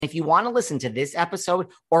If you want to listen to this episode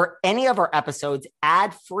or any of our episodes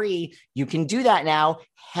ad-free, you can do that now.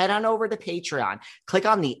 Head on over to Patreon. Click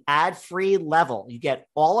on the ad-free level. You get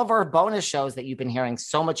all of our bonus shows that you've been hearing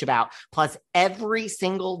so much about. Plus, every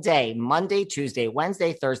single day, Monday, Tuesday,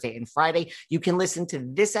 Wednesday, Thursday, and Friday, you can listen to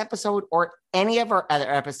this episode or any of our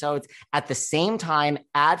other episodes at the same time,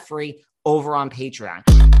 ad-free, over on Patreon.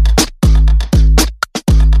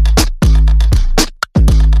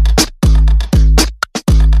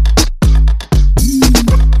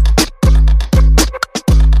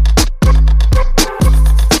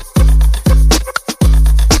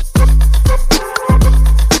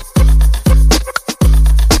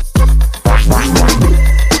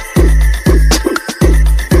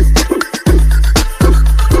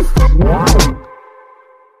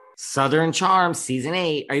 Southern Charm Season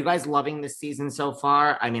 8. Are you guys loving this season so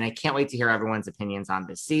far? I mean, I can't wait to hear everyone's opinions on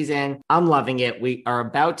this season. I'm loving it. We are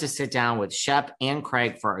about to sit down with Shep and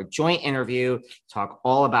Craig for a joint interview, talk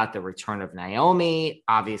all about the return of Naomi,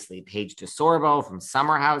 obviously Paige DeSorbo from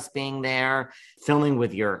Summer House being there, filming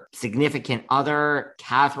with your significant other,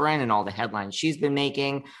 Kathryn, and all the headlines she's been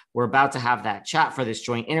making. We're about to have that chat for this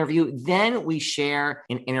joint interview. Then we share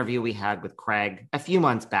an interview we had with Craig a few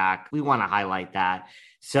months back. We want to highlight that.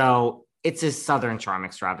 So it's a Southern Charm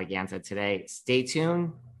extravaganza today. Stay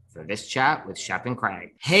tuned for this chat with Shep and Craig.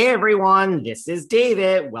 Hey, everyone. This is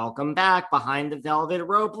David. Welcome back behind the velvet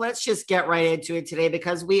rope. Let's just get right into it today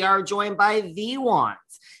because we are joined by the ones,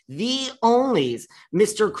 the onlys,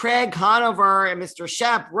 Mr. Craig Conover and Mr.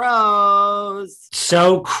 Shep Rose.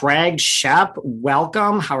 So Craig, Shep,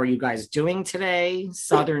 welcome. How are you guys doing today?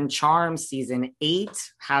 Southern Charm Season 8.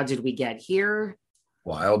 How did we get here?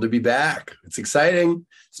 Wild to be back. It's exciting.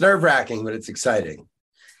 It's nerve-wracking, but it's exciting.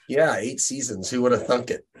 Yeah, 8 seasons. Who would have thunk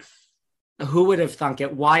it? Who would have thunk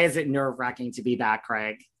it? Why is it nerve-wracking to be back,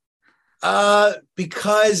 Craig?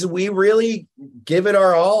 Because we really give it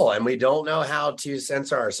our all and we don't know how to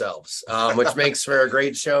censor ourselves, which makes for a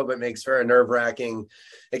great show, but makes for a nerve-wracking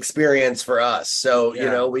experience for us. So, yeah, you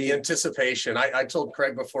know, we anticipation. I told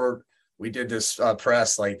Craig before we did this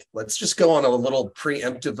press, like, let's just go on a little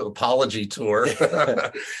preemptive apology tour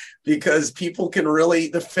because people can really,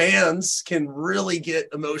 the fans can really get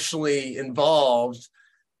emotionally involved.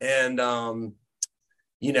 And,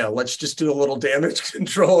 you know, let's just do a little damage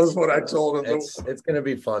control is what I told him. It's going to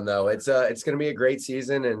be fun, though. It's going to be a great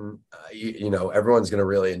season and, you know, everyone's going to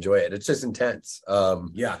really enjoy it. It's just intense.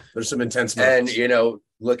 Yeah, there's some intense moments. And, you know,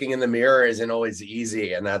 looking in the mirror isn't always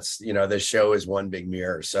easy. And that's, you know, this show is one big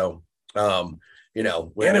mirror. So, you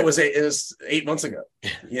know, and it was 8 months ago,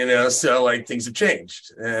 you know, so like things have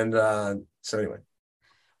changed. And so anyway.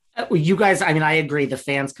 You guys, I mean, I agree. The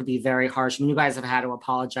fans could be very harsh. I mean, you guys have had to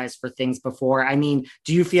apologize for things before. I mean,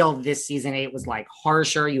 do you feel this season 8 was like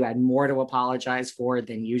harsher? You had more to apologize for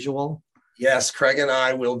than usual? Yes, Craig and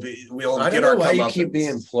I we'll I get don't know our why you keep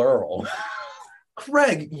being plural.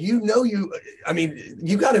 Craig, you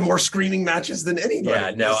got in more screaming matches than anybody.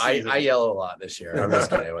 Yeah, no, I yell a lot this year. I'm just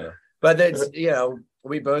kidding with it. But it's, you know,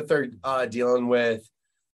 we both are dealing with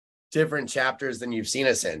different chapters than you've seen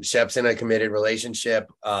us in. Shep's in a committed relationship.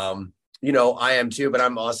 You know, I am too, but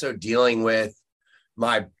I'm also dealing with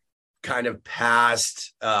my kind of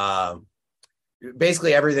past,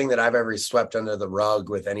 basically everything that I've ever swept under the rug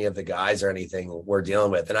with any of the guys or anything we're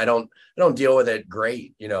dealing with. And I don't deal with it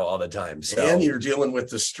great, you know, all the time. So, and you're dealing with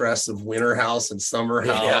the stress of winter house and summer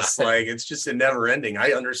house. Yeah. Like, it's just a never ending.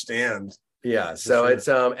 I understand. Yeah. So it's,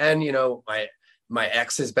 and you know, my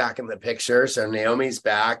ex is back in the picture. So Naomi's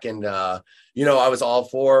back and, you know, I was all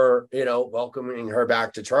for, you know, welcoming her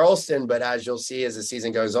back to Charleston, but as you'll see, as the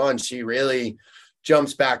season goes on, she really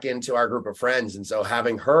jumps back into our group of friends. And so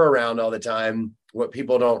having her around all the time, what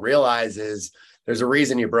people don't realize is there's a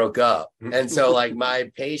reason you broke up. And so like my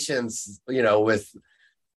patience, you know, with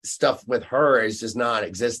stuff with her is just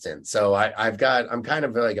non-existent. So I'm kind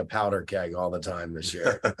of like a powder keg all the time this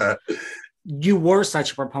year. You were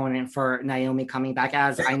such a proponent for Naomi coming back,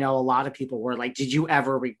 as I know a lot of people were. Like, did you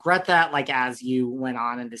ever regret that, like, as you went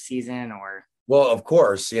on in the season? Or, well, of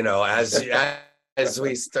course, you know, as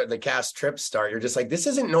we start the cast trips start, you're just like, this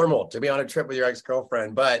isn't normal to be on a trip with your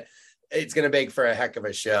ex-girlfriend, but it's going to make for a heck of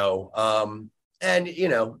a show. And you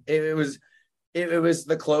know, it was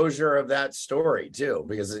the closure of that story too,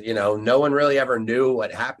 because you know, no one really ever knew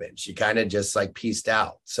what happened. She kind of just like pieced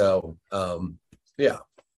out. So, yeah.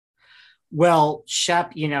 Well,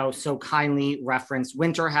 Shep, you know, so kindly referenced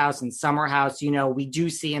Winter House and Summer House. You know, we do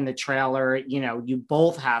see in the trailer, you know, you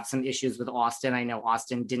both have some issues with Austin. I know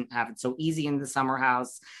Austin didn't have it so easy in the Summer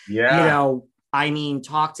House. Yeah. You know, I mean,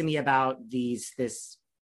 talk to me about this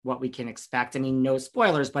what we can expect? I mean, no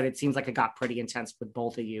spoilers, but it seems like it got pretty intense with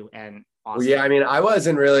both of you and Austin. Well, yeah, I mean, I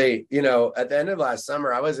wasn't really, at the end of last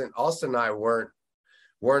summer, Austin and I weren't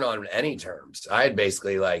on any terms. I had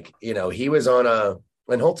basically he was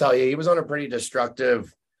and he'll tell you, he was on a pretty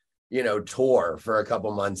destructive, tour for a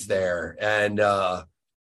couple months there. And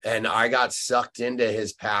I got sucked into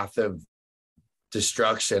his path of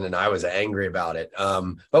destruction, and I was angry about it.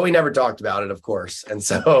 But we never talked about it, of course. And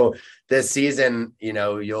so this season,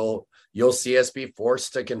 you'll see us be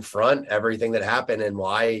forced to confront everything that happened and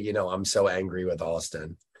why, I'm so angry with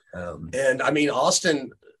Austin. And I mean,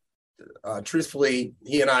 Austin, truthfully,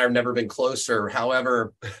 he and I have never been closer.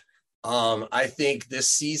 However, I think this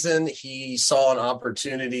season he saw an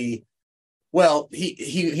opportunity. Well,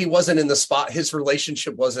 he wasn't in the spot. His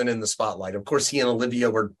relationship wasn't in the spotlight. Of course, he and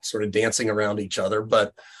Olivia were sort of dancing around each other,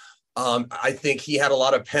 but I think he had a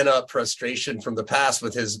lot of pent up frustration from the past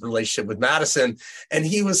with his relationship with Madison, and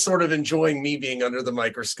he was sort of enjoying me being under the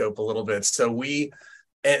microscope a little bit. So he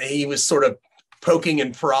was sort of poking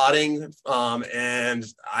and prodding, and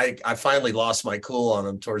I finally lost my cool on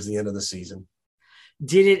him towards the end of the season.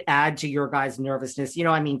 Did it add to your guys' nervousness?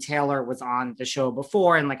 I mean, Taylor was on the show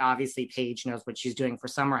before, and obviously Paige knows what she's doing for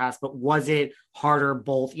Summer House, but was it harder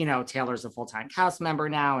both, Taylor's a full-time cast member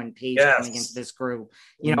now, and Paige coming into this group,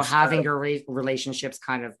 having your relationships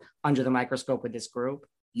kind of under the microscope with this group?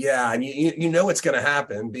 Yeah. And it's going to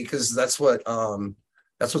happen because that's what's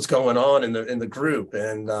going on in the group.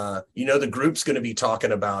 And, the group's going to be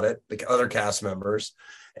talking about it, the other cast members,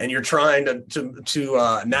 and you're trying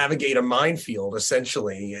to navigate a minefield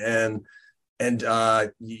essentially. And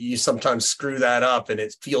you sometimes screw that up and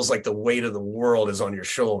it feels like the weight of the world is on your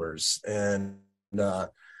shoulders. And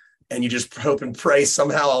you just hope and pray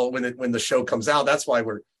somehow when the show comes out. That's why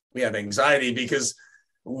we have anxiety, because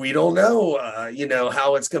we don't know,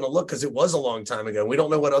 how it's going to look, because it was a long time ago. We don't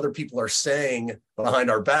know what other people are saying behind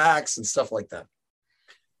our backs and stuff like that.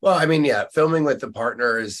 Well, I mean, yeah, filming with the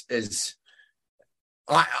partner is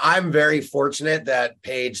I'm very fortunate that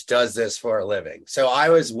Paige does this for a living. So I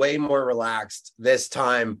was way more relaxed this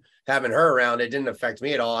time having her around. It didn't affect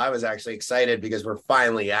me at all. I was actually excited because we're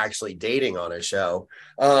finally actually dating on a show.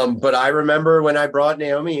 But I remember when I brought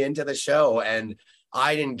Naomi into the show, and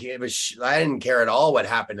I didn't care at all what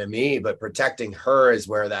happened to me, but protecting her is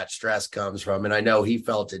where that stress comes from. And I know he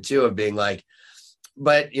felt it too, of being like,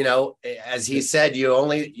 but as he said,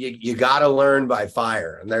 you got to learn by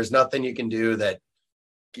fire, and there's nothing you can do that,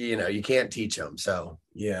 you can't teach them. So,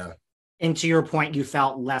 yeah. And to your point, you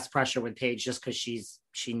felt less pressure with Paige just because she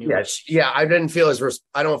knew. Yeah. I didn't feel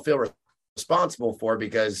I don't feel responsible for,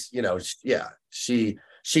 because, she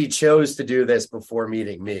chose to do this before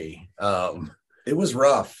meeting me. It was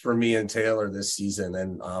rough for me and Taylor this season,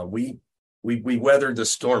 and we weathered the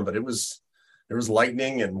storm, but there was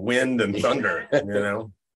lightning and wind and thunder,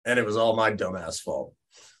 and it was all my dumbass fault.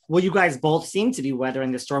 Well, you guys both seem to be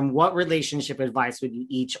weathering the storm. What relationship advice would you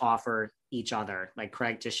each offer each other, like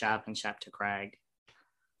Craig to Shep and Shep to Craig?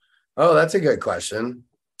 Oh, that's a good question.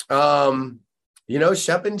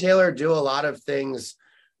 Shep and Taylor do a lot of things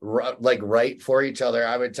right for each other.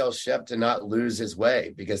 I would tell Shep to not lose his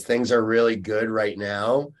way, because things are really good right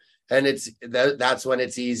now. And that's when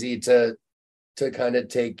it's easy to kind of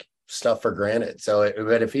take stuff for granted.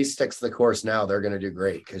 But if he sticks the course now, they're going to do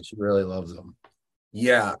great, because she really loves them.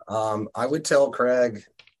 Yeah. I would tell Craig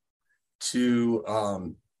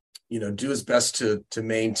to, do his best to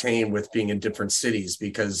maintain with being in different cities,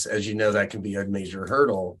 because as you know, that can be a major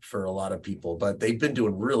hurdle for a lot of people, but they've been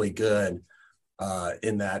doing really good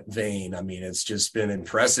in that vein. I mean, it's just been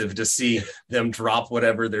impressive to see them drop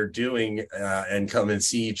whatever they're doing and come and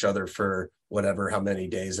see each other for how many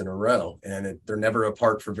days in a row. And they're never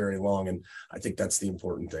apart for very long. And I think that's the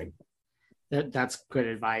important thing. That's good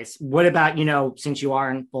advice. What about, since you're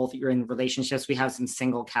in relationships, we have some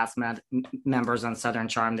single cast members on Southern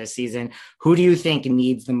Charm this season. Who do you think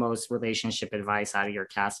needs the most relationship advice out of your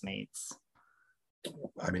castmates?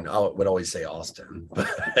 I mean, I would always say Austin, but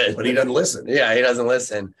he doesn't listen. Yeah, he doesn't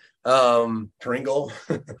listen. Pringle.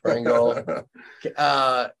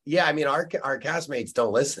 Yeah, I mean, our castmates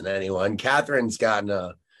don't listen to anyone. Kathryn's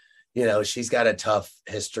gotten she's got a tough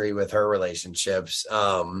history with her relationships.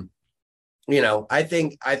 I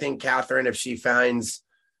think Kathryn,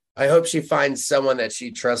 I hope she finds someone that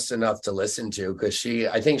she trusts enough to listen to, because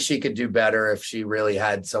I think she could do better if she really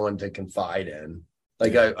had someone to confide in,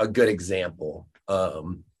 like a good example.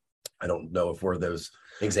 I don't know if we're those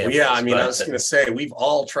examples. Well, yeah, I mean, I was going to say, we've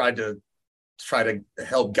all tried to try to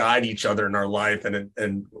help guide each other in our life.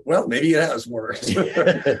 And well, maybe it has worked.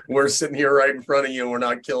 We're sitting here right in front of you and we're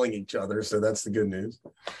not killing each other. So that's the good news.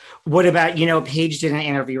 What about, Paige did an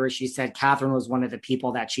interview where she said Kathryn was one of the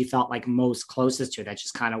people that she felt like most closest to, that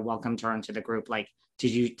just kind of welcomed her into the group. Like,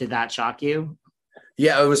 did that shock you?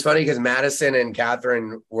 Yeah, it was funny because Madison and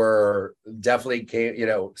Kathryn were definitely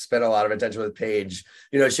spent a lot of attention with Paige.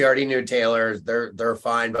 She already knew Taylor. They're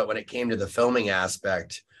fine. But when it came to the filming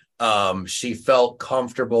aspect, she felt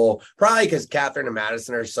comfortable, probably because Kathryn and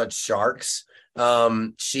Madison are such sharks.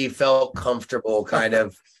 She felt comfortable kind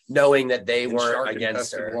of knowing that they weren't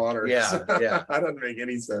against her. Water. Yeah. That doesn't make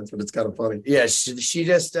any sense, but it's kind of funny. Yeah, she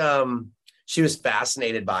just she was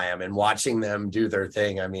fascinated by them and watching them do their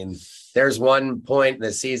thing. I mean, there's one point in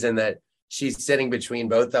the season that she's sitting between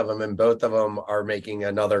both of them and both of them are making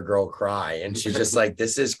another girl cry. And she's just like,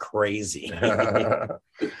 this is crazy.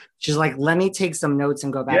 She's like, let me take some notes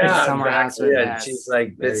and go back to summer house. Yeah, she's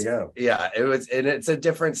like, this, it's a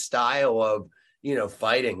different style of,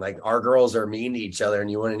 fighting. Like our girls are mean to each other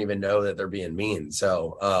and you wouldn't even know that they're being mean.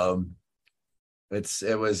 So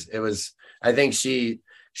it was, I think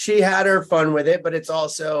she had her fun with it, but it's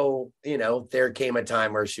also, there came a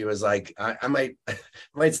time where she was like, I might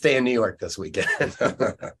stay in New York this weekend.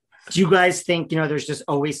 Do you guys think, there's just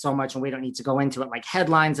always so much, and we don't need to go into it, like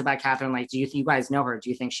headlines about Kathryn? Like, you guys know her? Do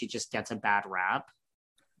you think she just gets a bad rap?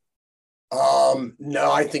 No,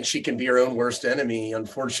 I think she can be her own worst enemy,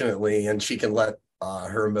 unfortunately, and she can let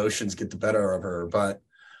her emotions get the better of her. But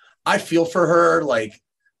I feel for her, like,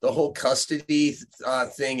 the whole custody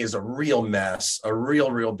thing is a real mess, a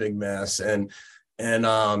real big mess. And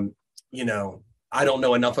I don't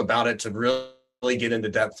know enough about it to really get into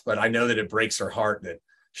depth, but I know that it breaks her heart that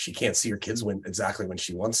she can't see her kids win exactly when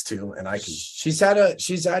she wants to. And she's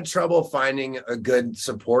had trouble finding a good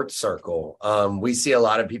support circle. We see a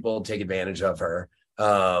lot of people take advantage of her.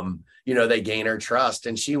 They gain her trust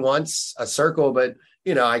and she wants a circle, but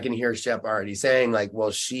I can hear SHEP already saying like,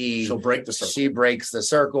 well, she'll break the circle. She breaks the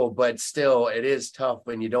circle, but still it is tough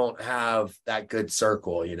when you don't have that good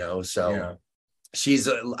circle, so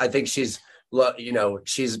I think she's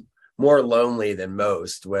more lonely than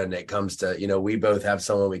most when it comes to, we both have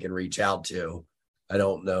someone we can reach out to. I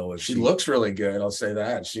don't know if she looks really good. I'll say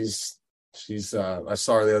that she's I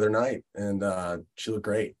saw her the other night and she looked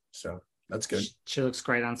great. So that's good. She looks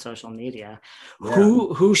great on social media. Yeah.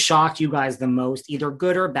 Who shocked you guys the most, either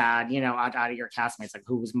good or bad, out of your castmates? Like,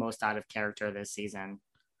 who was most out of character this season?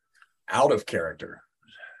 Out of character?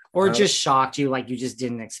 Or just shocked you, like you just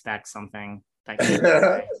didn't expect something?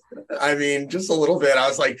 I mean, just a little bit. I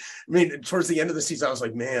was like, towards the end of the season, I was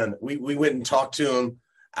like, man, we went and talked to him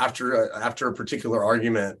after a particular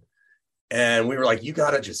argument. And we were like, you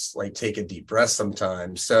got to just like take a deep breath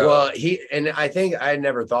sometimes. So, well, I think I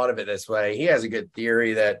never thought of it this way. He has a good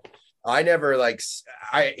theory that I never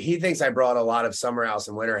he thinks I brought a lot of Summer House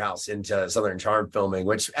and Winter House into Southern Charm filming,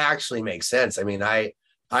 which actually makes sense. I mean, I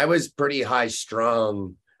was pretty high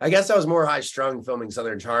strung. I guess I was more high strung filming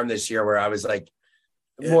Southern Charm this year where I was like,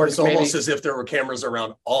 it's almost as if there were cameras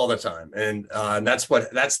around all the time. And that's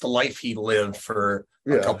the life he lived for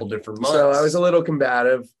a couple different months. So I was a little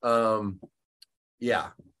combative. I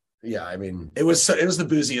mean, it was the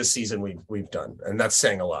booziest season we've done. And that's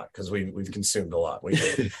saying a lot because we've consumed a lot.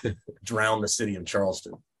 We drowned the city of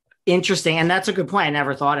Charleston. Interesting. And that's a good point. I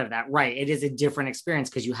never thought of that. Right. It is a different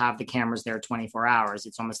experience because you have the cameras there 24 hours.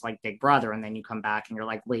 It's almost like Big Brother. And then you come back and you're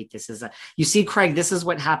like, wait, you see, Craig, this is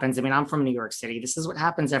what happens. I mean, I'm from New York City. This is what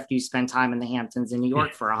happens after you spend time in the Hamptons in New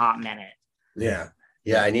York for a hot minute. Yeah.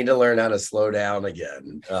 Yeah. I need to learn how to slow down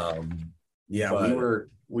again.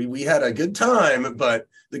 We had a good time, but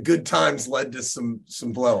the good times led to some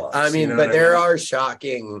blow ups. I mean, there are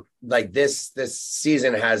shocking, like this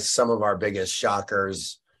season has some of our biggest shocking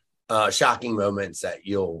moments that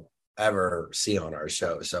you'll ever see on our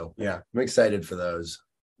show. So yeah, I'm excited for those.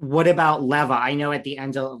 What about Leva? I know at the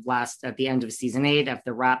end of season 8, at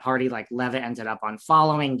the rap party, like Leva ended up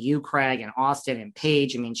unfollowing you, Craig, and Austin and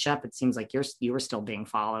Paige. I mean, SHEP, it seems like you were still being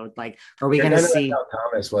folled. Like, are we going to see? How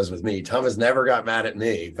Thomas was with me. Thomas never got mad at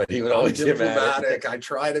me, but he would always get diplomatic. I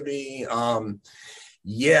try to be.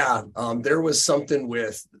 There was something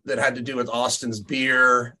that had to do with Austin's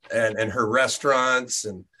beer and her restaurants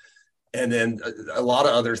and then a lot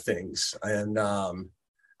of other things. And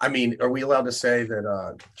I mean, are we allowed to say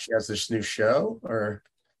that she has this new show or?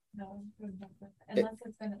 No, unless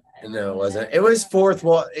it's been. No, it wasn't. It was fourth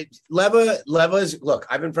wall. Leva's, look,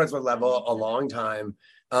 I've been friends with Leva a long time.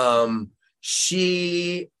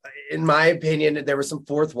 She, in my opinion, there was some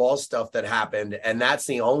fourth wall stuff that happened. And that's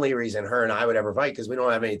the only reason her and I would ever fight because we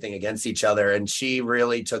don't have anything against each other. And she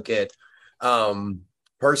really took it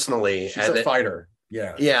personally. She's a fighter.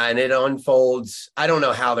 Yeah. Yeah, and it unfolds. I don't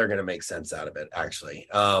know how they're going to make sense out of it, actually.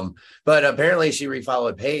 But apparently she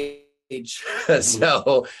refollowed Paige.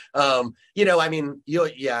 So, I mean,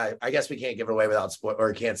 I guess we can't give it away without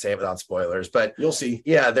or can't say it without spoilers, but You'll see.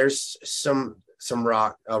 yeah, there's some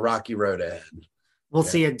rocky road ahead. We'll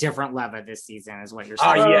see a different Leva this season, is what you're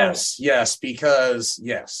saying. Yes, because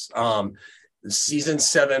season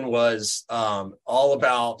 7 was all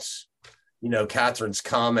about, Kathryn's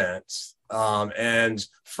comments. And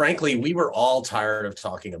frankly, we were all tired of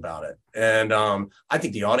talking about it. And I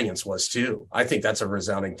think the audience was too. I think that's a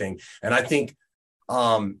resounding thing. And I think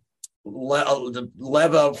Leva,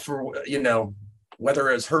 for, whether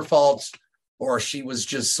it was her fault or she was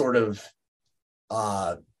just sort of,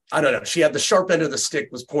 I don't know. She had the sharp end of the stick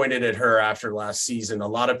was pointed at her after last season. A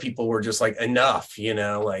lot of people were just like, enough,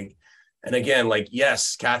 and again,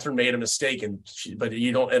 yes, Kathryn made a mistake, but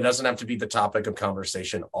it doesn't have to be the topic of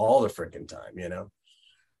conversation all the freaking time,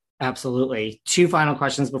 Absolutely. 2 final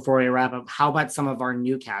questions before we wrap up. How about some of our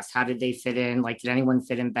new cast? How did they fit in? Did anyone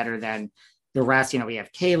fit in better than the rest? We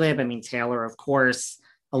have Caleb, Taylor, of course,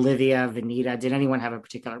 Olivia, Vanita. Did anyone have a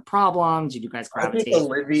particular problem? Did you guys gravitate? I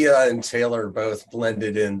think Olivia and Taylor both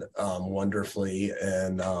blended in wonderfully,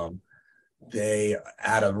 and they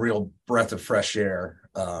add a real breath of fresh air,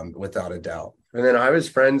 without a doubt. And then I was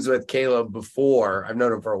friends with Caleb before. I've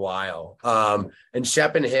known him for a while. And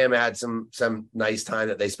Shep and him had some nice time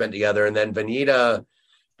that they spent together. And then Vanita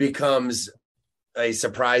becomes a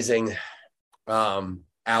surprising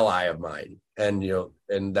ally of mine. And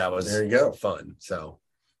that was there you go, fun. So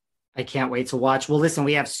I can't wait to watch. Well, listen,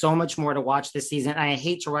 we have so much more to watch this season. I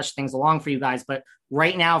hate to rush things along for you guys, but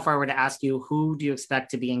right now, if I were to ask you, who do you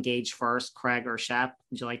expect to be engaged first, Craig or Shep?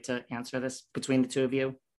 Would you like to answer this between the two of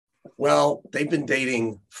you? Well, they've been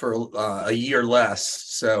dating for a year less,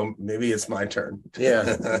 so maybe it's my turn.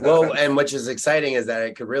 Yeah. Well, and which is exciting is that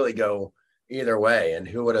it could really go either way. And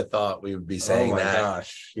who would have thought we would be saying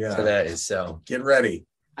today? So get ready.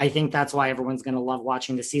 I think that's why everyone's going to love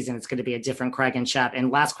watching the season. It's going to be a different Craig and Shep. And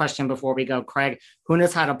last question before we go, Craig, who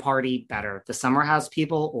knows how to party better, the Summer House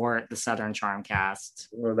people or the Southern Charm cast?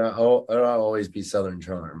 Well, it'll always be Southern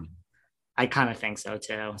Charm. I kind of think so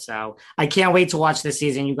too. So I can't wait to watch this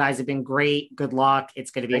season. You guys have been great. Good luck. It's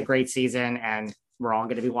going to be a great season and we're all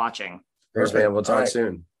going to be watching. Thanks, man. We'll talk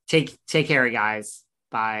soon. Take care, guys.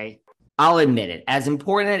 Bye. I'll admit it, as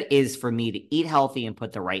important it is for me to eat healthy and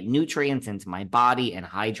put the right nutrients into my body and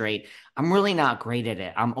hydrate, I'm really not great at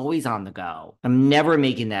it. I'm always on the go. I'm never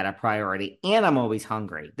making that a priority, and I'm always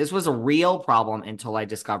hungry. This was a real problem until I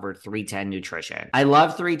discovered 310 Nutrition. I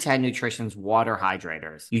love 310 Nutrition's water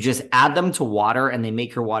hydrators. You just add them to water and they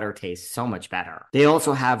make your water taste so much better. They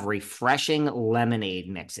also have refreshing lemonade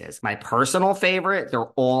mixes. My personal favorite, they're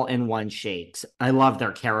all-in-one shakes. I love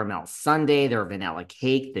their caramel sundae, their vanilla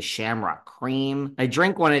cake, the shamrock cream. I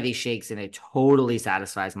drink one of these shakes and it totally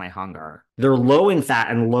satisfies my hunger. They're low in fat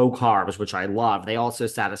and low carbs, which I love. They also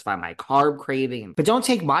satisfy my carb craving. But don't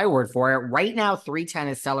take my word for it. Right now, 310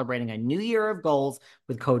 is celebrating a new year of goals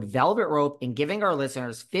with code Velvet Rope and giving our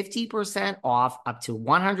listeners 50% off up to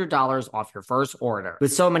 $100 off your first order.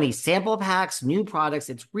 With so many sample packs, new products,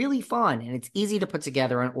 it's really fun and it's easy to put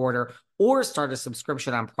together an order or start a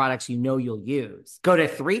subscription on products you'll use. Go to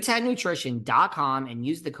 310nutrition.com and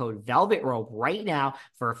use the code Velvet Rope right now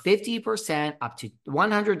for 50% up to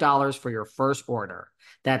 $100 for your first order.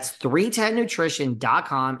 That's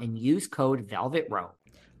 310nutrition.com and use code Velvet Rope.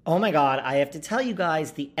 Oh my God, I have to tell you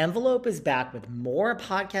guys, The Envelope is back with more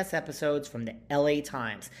podcast episodes from the LA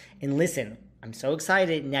Times. And listen, I'm so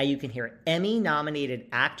excited. Now you can hear Emmy-nominated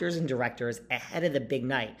actors and directors ahead of the big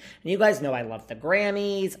night. And you guys know I love the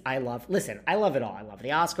Grammys. I love it all. I love the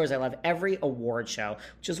Oscars. I love every award show,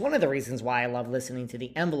 which is one of the reasons why I love listening to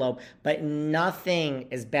The Envelope. But nothing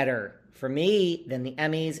is better for me than the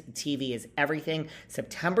Emmys. TV is everything.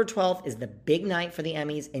 September 12th is the big night for the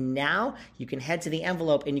Emmys, and now you can head to The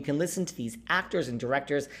Envelope and you can listen to these actors and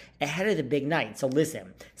directors ahead of the big night. So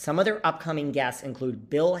listen, some of their upcoming guests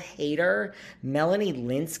include Bill Hader, Melanie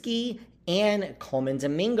Linsky, and Coleman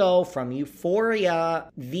Domingo from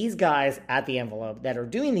Euphoria. These guys at The Envelope that are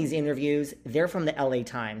doing these interviews, they're from the LA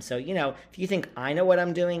Times. So, if you think I know what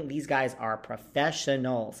I'm doing, these guys are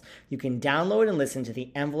professionals. You can download and listen to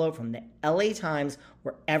The Envelope from the LA Times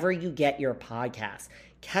wherever you get your podcasts.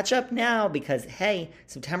 Catch up now because, hey,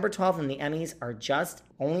 September 12th and the Emmys are just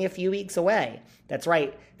only a few weeks away. That's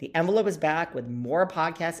right. The Envelope is back with more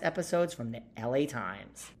podcast episodes from the LA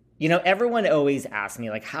Times. You know, everyone always asks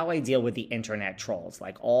me like how I deal with the internet trolls,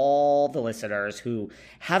 like all the listeners who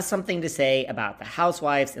have something to say about the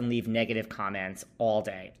housewives and leave negative comments all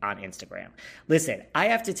day on Instagram. Listen, I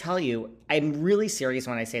have to tell you, I'm really serious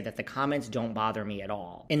when I say that the comments don't bother me at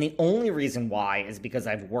all. And the only reason why is because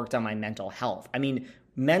I've worked on my mental health. I mean,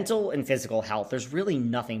 mental and physical health, there's really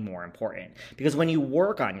nothing more important, because when you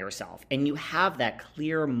work on yourself and you have that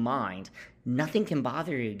clear mind, nothing can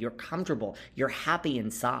bother you. You're comfortable. You're happy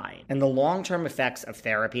inside. And the long-term effects of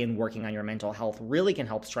therapy and working on your mental health really can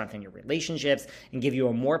help strengthen your relationships and give you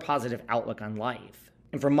a more positive outlook on life.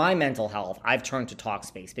 And for my mental health, I've turned to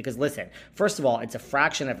Talkspace because, listen, first of all, it's a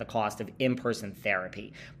fraction of the cost of in-person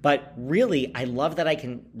therapy. But really, I love that I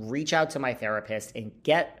can reach out to my therapist and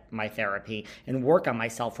get my therapy and work on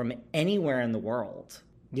myself from anywhere in the world.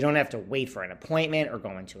 You don't have to wait for an appointment or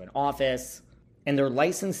go into an office. And their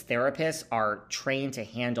licensed therapists are trained to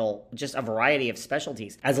handle just a variety of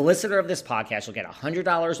specialties. As a listener of this podcast, you'll get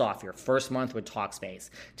 $100 off your first month with Talkspace.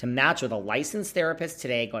 To match with a licensed therapist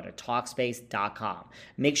today, go to Talkspace.com.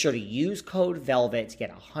 Make sure to use code VELVET to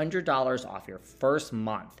get $100 off your first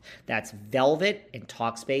month. That's VELVET and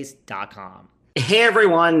Talkspace.com. Hey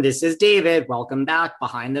everyone, this is David. Welcome back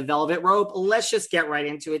behind the velvet rope. Let's just get right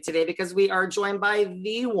into it today because we are joined by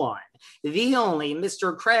the one, the only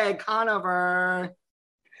Mr. Craig Conover.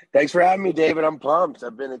 Thanks for having me, David. I'm pumped.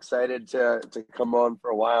 I've been excited to come on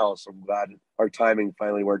for a while, so I'm glad our timing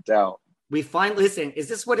finally worked out. Listen, is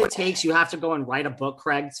this what it takes? You have to go and write a book,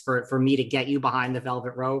 Craig, for me to get you behind the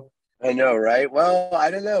velvet rope? I know, right? Well,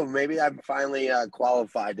 I don't know. Maybe I'm finally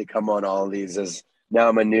qualified to come on all of these, as now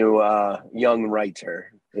I'm a new young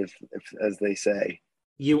writer, if as they say.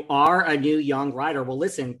 You are a new young writer. Well,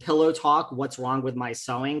 listen, Pillow Talk, What's Wrong with My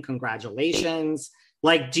Sewing? Congratulations.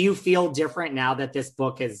 Like, do you feel different now that this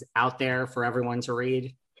book is out there for everyone to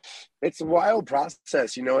read? It's a wild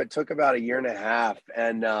process. You know, it took about 1.5 years.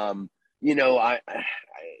 And, you know,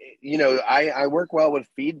 I work well with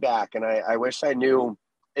feedback, and I wish I knew.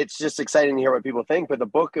 It's just exciting to hear what people think. But the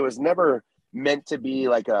book, it was never meant to be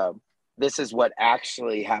like a, this is what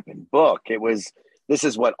actually happened book. It was, this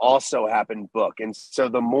is what also happened book. And so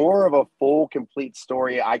the more of a full, complete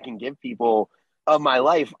story I can give people of my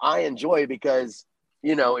life, I enjoy, because,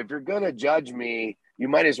 you know, if you're going to judge me, you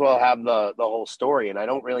might as well have the whole story. And I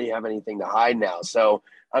don't really have anything to hide now. So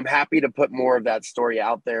I'm happy to put more of that story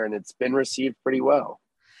out there, and it's been received pretty well.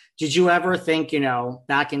 Did you ever think, you know,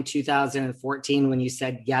 back in 2014, when you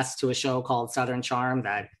said yes to a show called Southern Charm,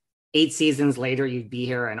 that 8 seasons later, you'd be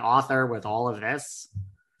here an author with all of this?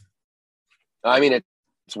 I mean,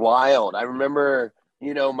 it's wild. I remember,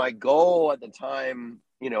 you know, my goal at the time,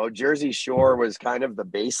 you know, Jersey Shore was kind of the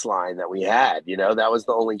baseline that we had. You know, that was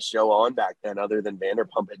the only show on back then, other than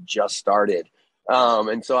Vanderpump had just started.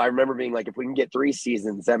 And so I remember being like, if we can get 3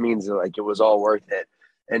 seasons, that means like it was all worth it.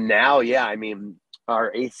 And now, yeah, I mean, our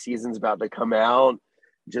 8th season's about to come out.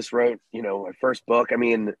 Just wrote, you know, my first book. I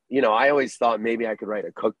mean, you know, I always thought maybe I could write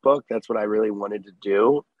a cookbook. That's what I really wanted to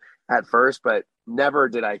do at first, but never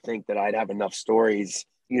did I think that I'd have enough stories,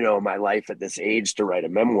 you know, in my life at this age to write a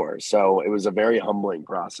memoir. So it was a very humbling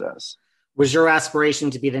process. Was your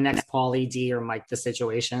aspiration to be the next Pauly D or Mike the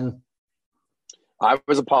Situation? I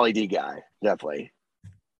was a Pauly D guy, definitely.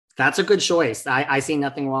 That's a good choice. I see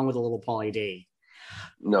nothing wrong with a little Pauly D.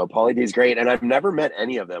 No, Pauly D is great. And I've never met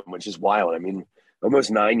any of them, which is wild. I mean,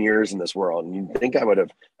 almost 9 years in this world. And you'd think I would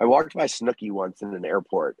have. I walked by Snooki once in an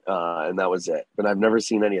airport, and that was it. But I've never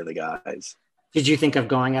seen any of the guys. Did you think of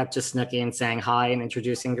going up to Snooki and saying hi and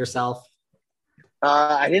introducing yourself?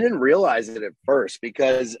 I didn't realize it at first,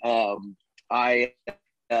 because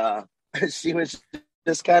she was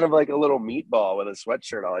just kind of like a little meatball with a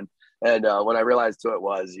sweatshirt on. And when I realized who it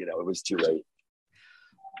was, you know, it was too late.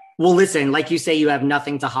 Well, listen, like you say, you have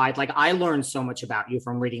nothing to hide. Like, I learned so much about you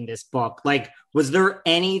from reading this book. Like, was there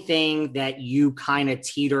anything that you kind of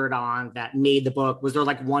teetered on that made the book? Was there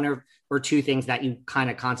like one or two things that you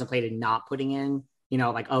kind of contemplated not putting in? You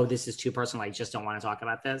know, like, oh, this is too personal, I just don't want to talk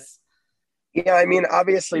about this? Yeah, I mean,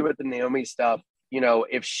 obviously with the Naomi stuff, you know,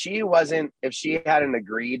 if she hadn't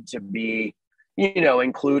agreed to be, you know,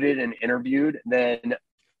 included and interviewed, then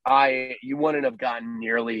you wouldn't have gotten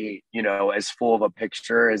nearly, you know, as full of a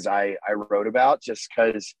picture as I wrote about, just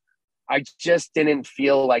because I just didn't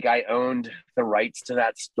feel like I owned the rights to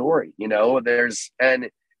that story. You know, and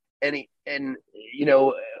you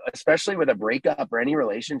know, especially with a breakup or any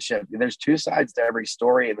relationship, there's 2 sides to every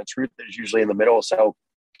story, and the truth is usually in the middle. So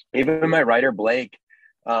even my writer, Blake,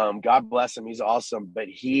 God bless him, he's awesome, but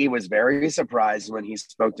he was very surprised when he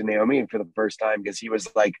spoke to Naomi for the first time, because he was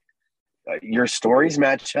like, your stories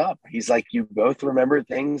match up. He's like, you both remember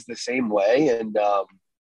things the same way. And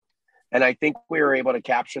And I think we were able to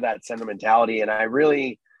capture that sentimentality. And I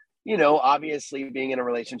really, obviously being in a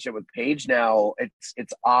relationship with Paige now,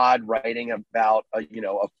 it's odd writing about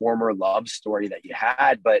a former love story that you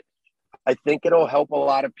had, but I think it'll help a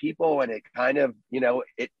lot of people. And it kind of,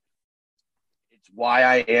 it's why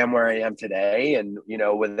I am where I am today. And,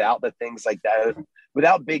 without the things like that,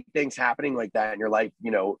 without big things happening like that in your life,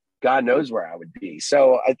 God knows where I would be.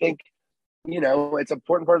 So I think, it's an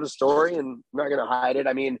important part of the story, and I'm not going to hide it.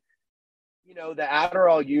 I mean, the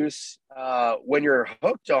Adderall use, when you're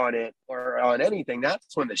hooked on it or on anything,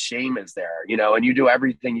 that's when the shame is there, and you do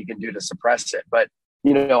everything you can do to suppress it. But,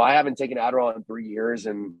 I haven't taken Adderall in 3 years.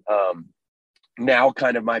 And now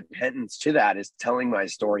kind of my penance to that is telling my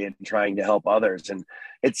story and trying to help others. And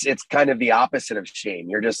it's kind of the opposite of shame.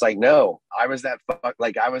 You're just like, no, I was that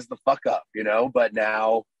I was the fuck up, but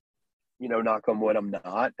now, knock on wood, I'm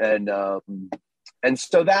not. And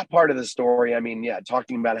so that part of the story, I mean, yeah,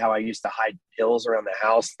 talking about how I used to hide pills around the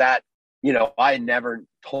house, that, I never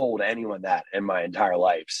told anyone that in my entire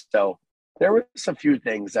life. So there was a few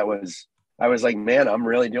things I was like, man, I'm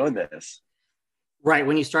really doing this. Right.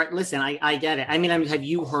 When you start, listen, I get it. I mean, have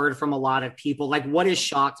you heard from a lot of people, like what has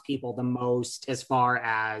shocked people the most as far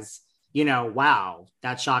as, wow,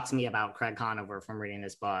 that shocks me about Craig Conover from reading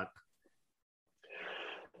this book?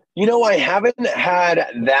 I haven't had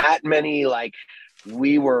that many,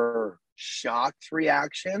 we were shocked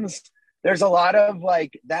reactions. There's a lot of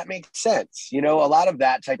that makes sense. A lot of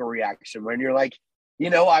that type of reaction when you're like,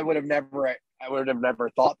 I would have never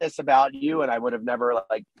thought this about you. And I would have never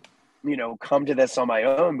come to this on my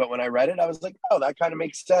own. But when I read it, I was like, oh, that kind of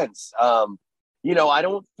makes sense. I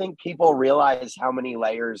don't think people realize how many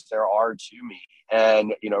layers there are to me.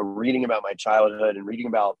 And, reading about my childhood and reading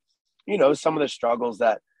about, some of the struggles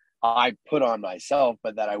that I put on myself,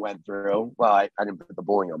 but that I went through. Well, I didn't put the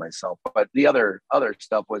bullying on myself, but the other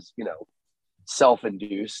stuff was,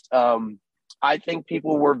 self-induced. I think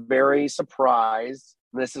people were very surprised.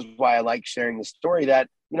 This is why I like sharing the story that,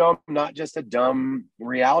 I'm not just a dumb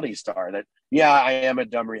reality star. That, yeah, I am a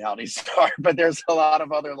dumb reality star, but there's a lot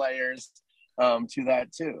of other layers to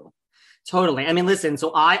that too. Totally. I mean, listen,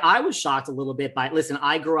 so I was shocked a little bit by, listen,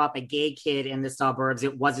 I grew up a gay kid in the suburbs.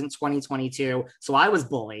 It wasn't 2022. So I was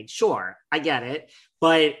bullied. Sure. I get it.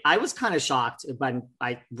 But I was kind of shocked when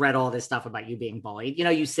I read all this stuff about you being bullied.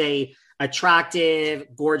 You say attractive,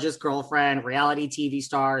 gorgeous girlfriend, reality TV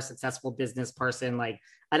star, successful business person.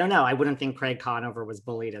 I don't know. I wouldn't think Craig Conover was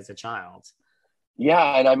bullied as a child.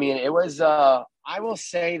 Yeah. And I mean, it was, I will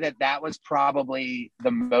say that was probably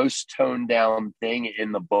the most toned down thing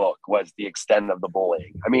in the book was the extent of the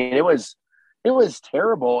bullying. I mean, it was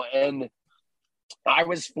terrible. And I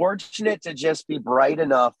was fortunate to just be bright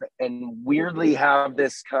enough and weirdly have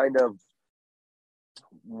this kind of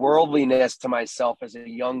worldliness to myself as a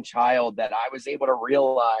young child that I was able to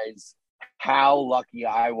realize how lucky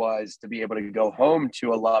I was to be able to go home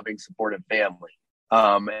to a loving, supportive family.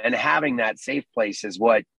 And having that safe place is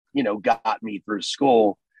what, got me through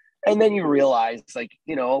school. And then you realize a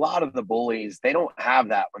lot of the bullies, they don't have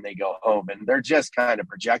that when they go home and they're just kind of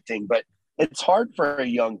projecting, but it's hard for a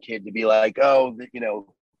young kid to be like, oh,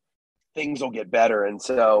 things will get better. And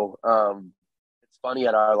so it's funny,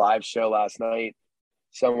 at our live show last night,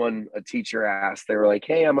 a teacher asked, they were like,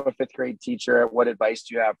 hey, I'm a fifth grade teacher. What advice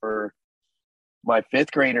do you have for my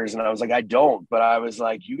fifth graders? And I was like, I don't, but I was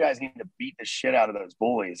like, you guys need to beat the shit out of those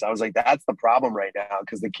bullies. I was like, that's the problem right now.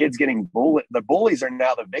 Cause the kids getting bullied, the bullies are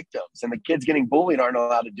now the victims, and the kids getting bullied aren't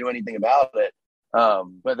allowed to do anything about it.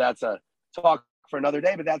 But that's a talk for another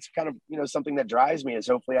day, but that's kind of, something that drives me is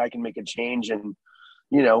hopefully I can make a change and,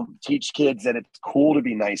 teach kids that it's cool to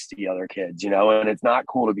be nice to the other kids, and it's not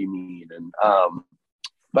cool to be mean. And,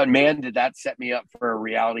 but man, did that set me up for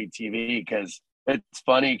reality TV. Cause it's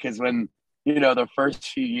funny. Cause when, the first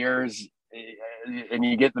few years and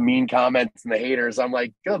you get the mean comments and the haters, I'm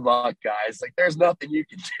like, good luck, guys. There's nothing you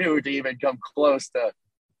can do to even come close to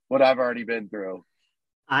what I've already been through.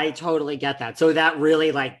 I totally get that. So that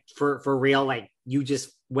really for real, you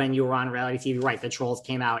just, when you were on reality TV, right, the trolls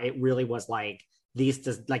came out. It really was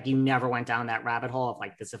you never went down that rabbit hole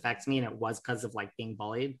of this affects me. And it was because of being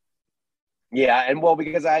bullied. Yeah. And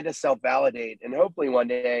because I had to self-validate, and hopefully one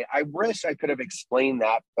day, I wish I could have explained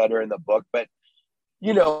that better in the book, but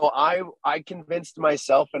I convinced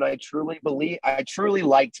myself, and I truly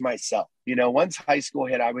liked myself. Once high school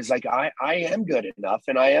hit, I was like, I am good enough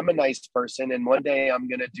and I am a nice person. And one day I'm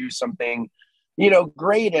going to do something,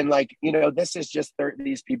 great. And this is just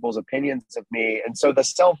these people's opinions of me. And so the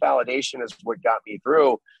self-validation is what got me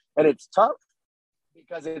through. And it's tough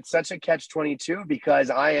because it's such a catch-22, because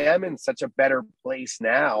I am in such a better place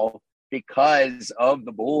now because of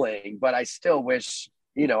the bullying, but I still wish,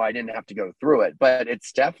 I didn't have to go through it. But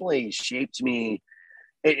it's definitely shaped me.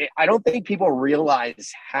 I don't think people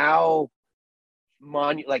realize how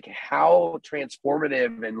how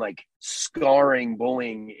transformative and like scarring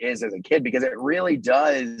bullying is as a kid, because it really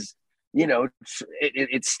does,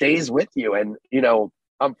 it stays with you. And,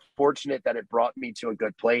 I'm fortunate that it brought me to a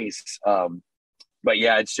good place. But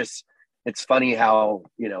yeah, it's funny how,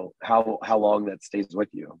 how long that stays with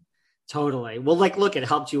you. Totally. Well, like, look, it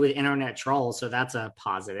helped you with internet trolls. So that's a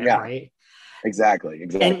positive, right? Exactly.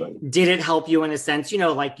 And did it help you in a sense,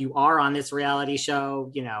 like you are on this reality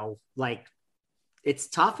show, like it's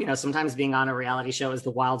tough, sometimes being on a reality show is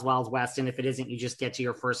the wild, wild west. And if it isn't, you just get to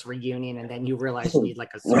your first reunion and then you realize you need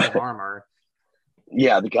like a suit of armor.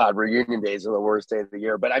 Yeah, reunion days are the worst day of the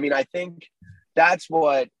year. But I mean, I think that's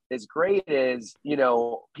what is great is,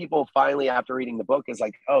 people finally, after reading the book, is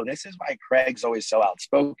like, oh, this is why Craig's always so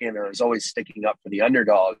outspoken or is always sticking up for the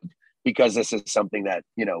underdog, because this is something that,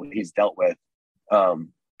 he's dealt with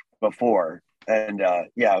before. And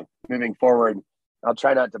moving forward, I'll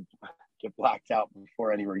try not to get blacked out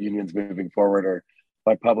before any reunions moving forward, or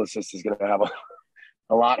my publicist is going to have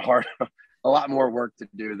a lot more work to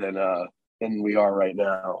do than we are right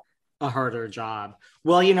now. A harder job.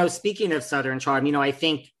 Well, speaking of Southern Charm, I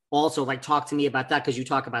think also like talk to me about that, because you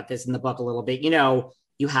talk about this in the book a little bit.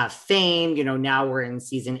 You have fame, now we're in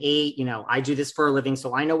season 8, I do this for a living,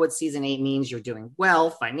 so I know what season 8 means. You're doing well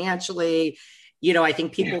financially. I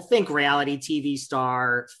think people think reality TV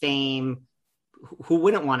star, fame, who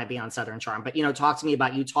wouldn't want to be on Southern Charm? But, talk to me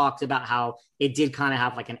about, you talked about how it did kind of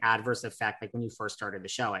have like an adverse effect, like when you first started the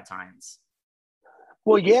show at times.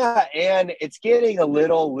 Well, yeah, and it's getting a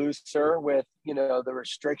little looser with, the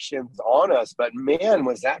restrictions on us. But man,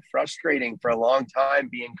 was that frustrating for a long time,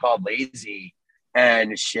 being called lazy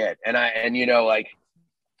and shit. And when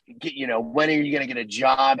are you going to get a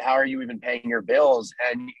job? How are you even paying your bills?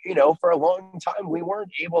 And, for a long time, we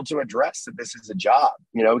weren't able to address that this is a job,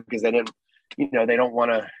 because they didn't, they don't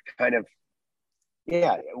want to kind of,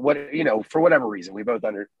 for whatever reason, we both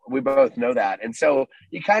know that. And so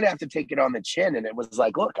you kind of have to take it on the chin. And it was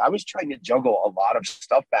like, look, I was trying to juggle a lot of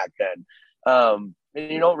stuff back then. And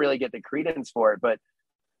you don't really get the credence for it, but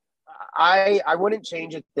I wouldn't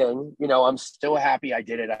change a thing. I'm still happy I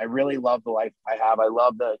did it. I really love the life I have. I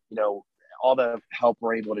love the, all the help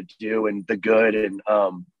we're able to do and the good and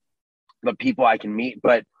the people I can meet.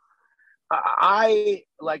 But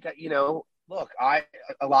look,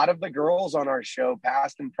 a lot of the girls on our show,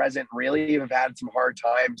 past and present, really have had some hard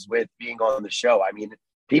times with being on the show. I mean,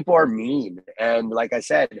 people are mean. And like I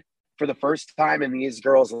said, for the first time in these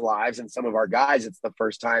girls' lives and some of our guys, it's the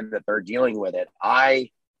first time that they're dealing with it. I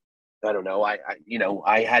don't know.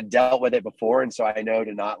 I had dealt with it before. And so I know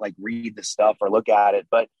to not like read the stuff or look at it,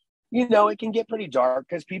 but it can get pretty dark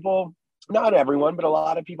because people, not everyone, but a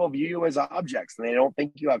lot of people view you as objects and they don't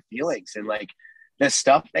think you have feelings. And like the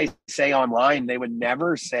stuff they say online, they would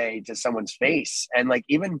never say to someone's face. And like,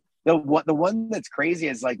 even the one that's crazy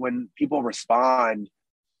is like when people respond,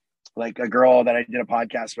 like a girl that I did a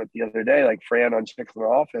podcast with the other day, like Fran on Chicks in the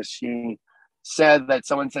Office, she said that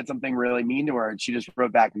someone said something really mean to her and she just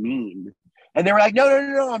wrote back mean. And they were like,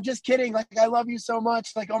 no, I'm just kidding. Like, I love you so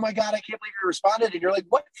much. Like, oh my God, I can't believe you responded. And you're like,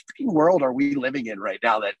 what freaking world are we living in right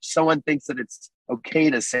now that someone thinks that it's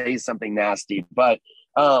okay to say something nasty? But,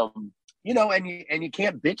 and you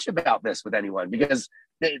can't bitch about this with anyone because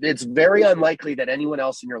it's very unlikely that anyone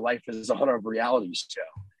else in your life is on a reality show.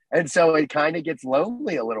 And so it kind of gets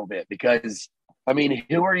lonely a little bit because, I mean,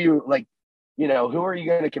 who are you who are you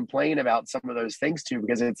going to complain about some of those things to?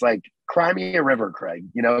 Because it's like, cry me a river, Craig,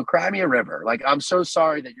 cry me a river. Like, I'm so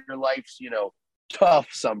sorry that your life's, tough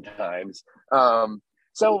sometimes.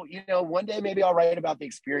 So, one day maybe I'll write about the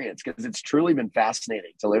experience because it's truly been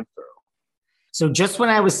fascinating to live through. So just when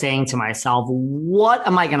I was saying to myself, what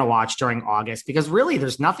am I going to watch during August? Because really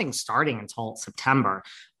there's nothing starting until September.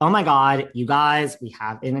 Oh my God, you guys, we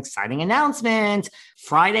have an exciting announcement.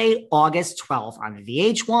 Friday, August 12th on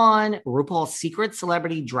VH1, RuPaul's Secret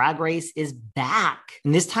Celebrity Drag Race is back.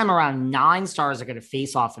 And this time around, 9 stars are going to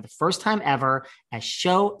face off for the first time ever as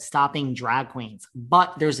show-stopping drag queens.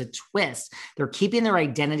 But there's a twist. They're keeping their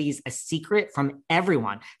identities a secret from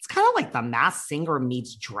everyone. It's kind of like The Masked Singer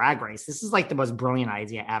meets Drag Race. This is like the most brilliant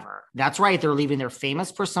idea ever. That's right. They're leaving their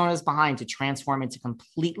famous personas behind to transform into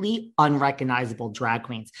completely unrecognizable drag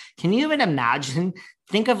queens. legends. Can you even imagine?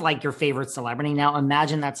 Think of like your favorite celebrity. Now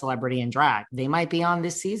imagine that celebrity in drag. They might be on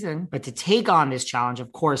this season, but to take on this challenge,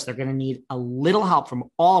 of course, they're going to need a little help from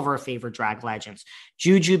all of our favorite drag legends.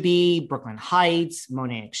 Jujubee, Brooklyn Heights,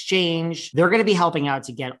 Monet Exchange. They're going to be helping out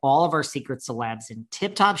to get all of our secret celebs in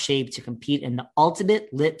tip-top shape to compete in the ultimate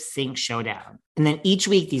lip sync showdown. And then each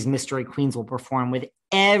week, these mystery queens will perform with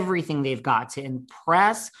everything they've got to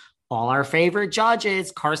impress all our favorite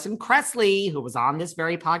judges, Carson Kressley, who was on this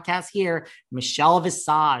very podcast here, Michelle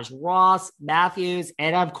Visage, Ross Matthews,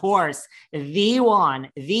 and of course, the one,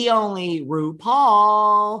 the only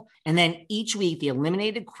RuPaul. And then each week, the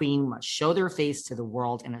eliminated queen must show their face to the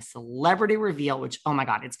world in a celebrity reveal, which, oh my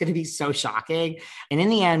God, it's going to be so shocking. And in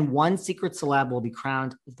the end, one secret celeb will be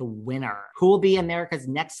crowned the winner. Who will be America's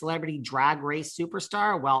next celebrity drag race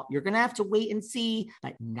superstar? Well, you're going to have to wait and see,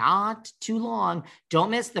 but not too long.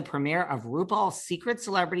 Don't miss the premiere of RuPaul's Secret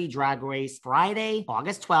Celebrity Drag Race Friday,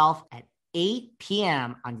 August 12th at 8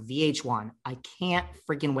 p.m. on VH1. I can't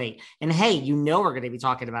freaking wait. And hey, you know we're going to be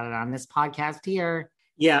talking about it on this podcast here.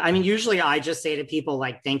 Yeah, I mean, usually I just say to people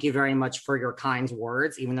like, thank you very much for your kind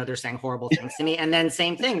words, even though they're saying horrible things to me. And then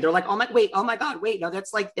same thing. They're like, oh my God, wait, no,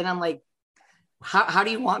 that's like, and I'm like, how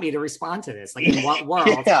do you want me to respond to this? Like in what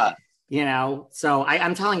world? Yeah. You know, so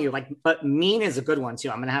I'm telling you, like, but mean is a good one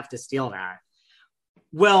too. I'm going to have to steal that.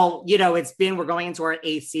 Well, you know, we're going into our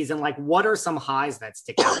 8th season. Like, what are some highs that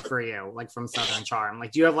stick out for you, like from Southern Charm?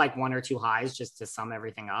 Like, do you have like 1 or 2 highs just to sum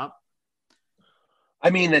everything up? I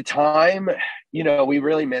mean, the time, you know, we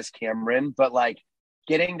really miss Cameron, but like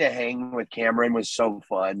getting to hang with Cameron was so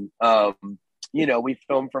fun. You know, we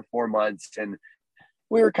filmed for 4 months and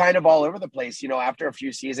we were kind of all over the place. You know, after a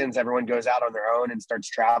few seasons, everyone goes out on their own and starts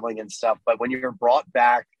traveling and stuff. But when you're brought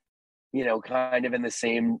back, you know, kind of in the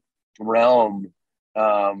same realm,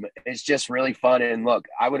 it's just really fun. And look,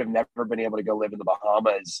 I would have never been able to go live in the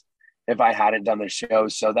Bahamas if I hadn't done the show.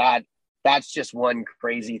 So that's just one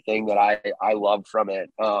crazy thing that I love from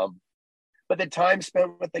it. But the time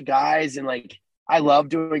spent with the guys and like, I love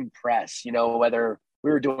doing press, you know, whether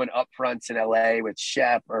we were doing upfronts in LA with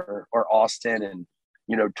SHEP or Austin and,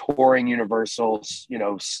 you know, touring Universal's, you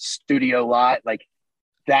know, studio lot, like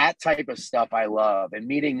that type of stuff I love, and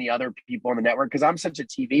meeting the other people on the network. Cause I'm such a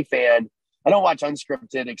TV fan. I don't watch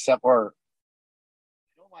unscripted except for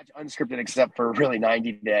really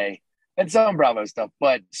 90 Day and some Bravo stuff,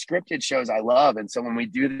 but scripted shows I love. And so when we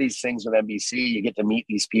do these things with NBC, you get to meet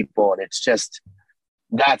these people, and it's just,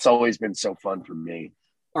 that's always been so fun for me.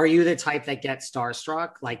 Are you the type that gets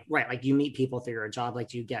starstruck? Like, right, like you meet people through your job, like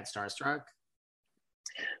do you get starstruck?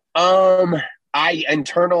 I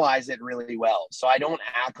internalize it really well. So I don't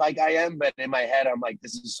act like I am, but in my head, I'm like,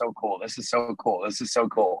 this is so cool. This is so cool. This is so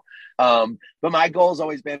cool. But my goal has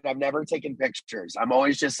always been, I've never taken pictures. I'm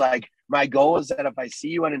always just like, my goal is that if I see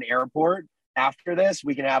you at an airport after this,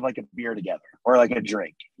 we can have like a beer together or like a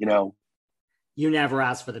drink, you know? You never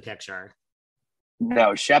asked for the picture.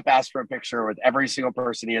 No, Shep asked for a picture with every single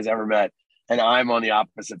person he has ever met. And I'm on the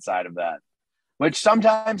opposite side of that, which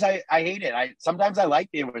sometimes I hate it. Sometimes I like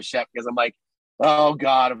being with Shep because I'm like, oh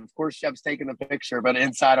God, of course Shep's taking the picture. But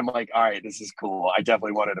inside I'm like, all right, this is cool. I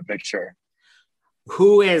definitely wanted a picture.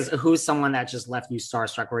 Who's someone that just left you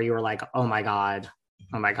starstruck where you were like, oh my God.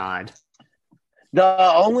 One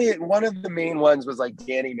of the main ones was like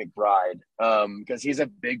Danny McBride, because he's a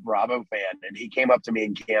big Bravo fan, and he came up to me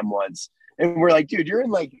and Cam once, and we're like, dude, you're in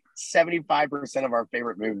like 75% of our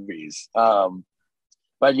favorite movies.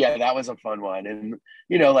 But yeah, that was a fun one. And,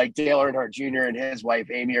 you know, like Dale Earnhardt Jr. and his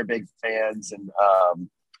wife, Amy, are big fans. And,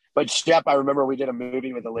 but Shep, I remember we did a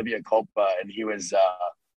movie with Olivia Culpa, and he was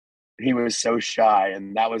so shy.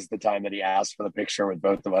 And that was the time that he asked for the picture with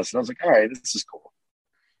both of us. And I was like, all right, this is cool.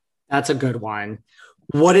 That's a good one.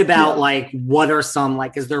 What about what are some,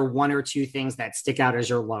 like, is there 1 or 2 things that stick out as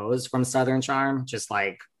your lows from Southern Charm? Just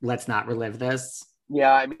like, let's not relive this.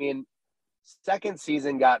 Yeah. I mean, second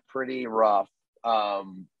season got pretty rough. I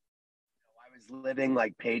was living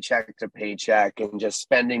like paycheck to paycheck and just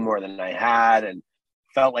spending more than I had, and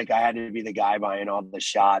felt like I had to be the guy buying all the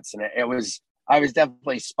shots. And I was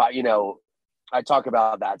definitely you know, I talk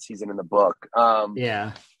about that season in the book.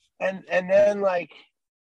 Yeah. And then like,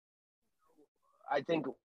 I think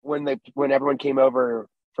when everyone came over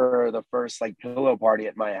for the first like pillow party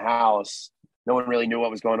at my house, no one really knew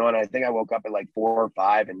what was going on. I think I woke up at like 4 or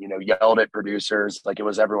 5 and, you know, yelled at producers like it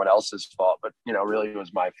was everyone else's fault, but, you know, really it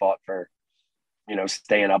was my fault for, you know,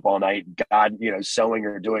 staying up all night, God, you know, sewing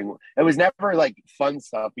or doing, it was never like fun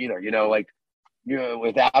stuff either, you know, like, you know,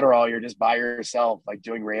 with Adderall, you're just by yourself, like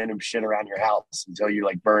doing random shit around your house until you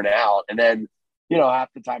like burn out. And then, you know,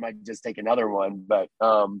 half the time I just take another one, but,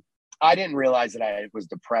 I didn't realize that I was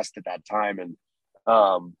depressed at that time. And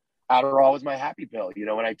Adderall was my happy pill. You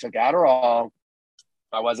know, when I took Adderall,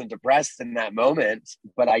 I wasn't depressed in that moment,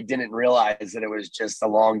 but I didn't realize that it was just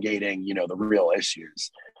elongating, you know, the real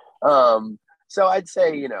issues. So I'd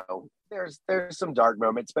say, you know, there's some dark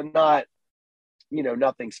moments, but not, you know,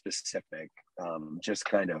 nothing specific. Just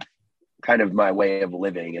kind of my way of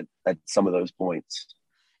living at some of those points.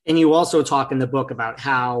 And you also talk in the book about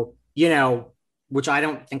how, you know, which I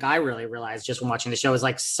don't think I really realized just from watching the show, is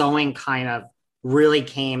like sewing kind of really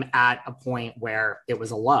came at a point where it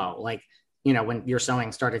was a low. Like, you know, when your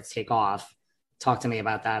sewing started to take off. Talk to me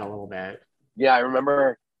about that a little bit. Yeah, I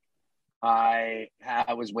remember I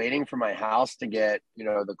was waiting for my house to get, you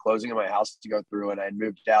know, the closing of my house to go through, and I'd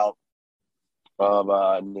moved out of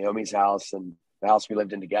Naomi's house and the house we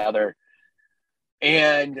lived in together.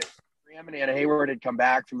 And Graham and Anna Hayward had come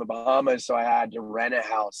back from the Bahamas, so I had to rent a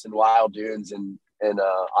house in Wild Dunes and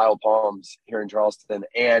Isle Palms here in Charleston.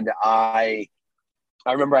 And I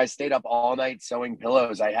remember I stayed up all night sewing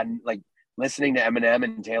pillows. I hadn't, like, listening to Eminem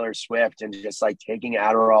and Taylor Swift and just like taking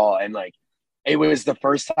Adderall, and like it was the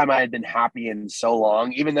first time I had been happy in so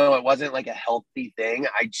long, even though it wasn't like a healthy thing.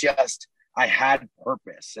 I had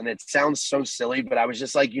purpose, and it sounds so silly, but I was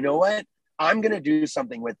just like, you know what? I'm going to do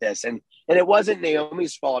something with this. And it wasn't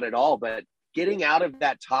Naomi's fault at all, but getting out of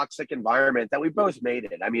that toxic environment that we both made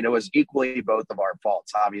it. I mean, it was equally both of our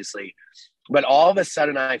faults, obviously, but all of a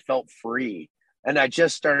sudden I felt free. And I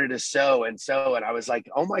just started to sew. And I was like,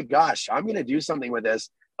 oh my gosh, I'm going to do something with this.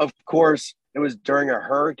 Of course, it was during a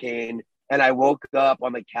hurricane. And I woke up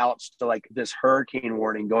on the couch to like this hurricane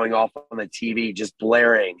warning going off on the TV, just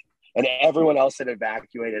blaring. And everyone else had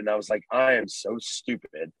evacuated. And I was like, I am so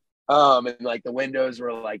stupid. And like the windows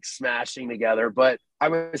were like smashing together. But I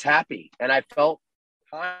was happy. And I felt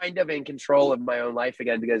kind of in control of my own life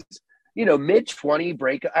again, because you know, mid-20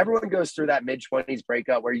 breakup, everyone goes through that mid-20s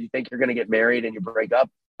breakup where you think you're going to get married and you break up.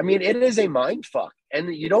 I mean, it is a mind fuck.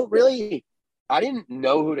 And you don't really, I didn't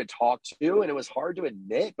know who to talk to, and it was hard to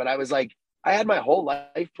admit, but I was like, I had my whole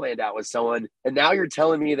life planned out with someone, and now you're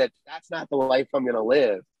telling me that that's not the life I'm going to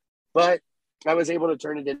live. But I was able to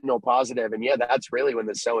turn it into a positive. And yeah, that's really when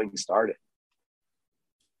the sewing started.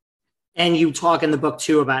 And you talk in the book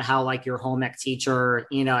too about how like your home ec teacher,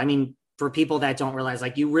 you know, I mean, for people that don't realize,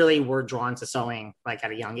 like you really were drawn to sewing like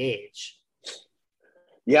at a young age.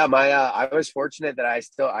 Yeah, I was fortunate that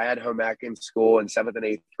I had home ec in school in 7th and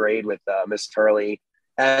 8th grade with Miss Turley,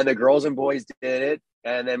 and the girls and boys did it.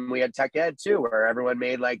 And then we had tech ed too, where everyone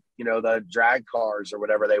made like, you know, the drag cars or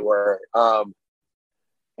whatever they were.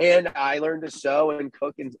 And I learned to sew and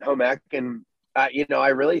cook in home ec, and you know, I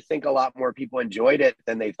really think a lot more people enjoyed it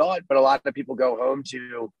than they thought. But a lot of people go home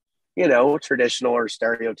to, you know, traditional or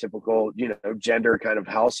stereotypical, you know, gender kind of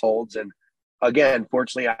households. And again,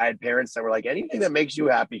 fortunately, I had parents that were like, anything that makes you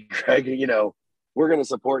happy, Craig, you know, we're going to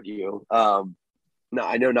support you. No,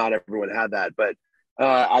 I know not everyone had that, but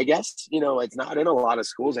I guess, you know, it's not in a lot of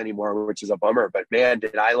schools anymore, which is a bummer. But man,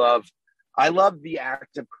 I love the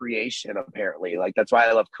act of creation, apparently. Like, that's why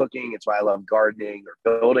I love cooking. It's why I love gardening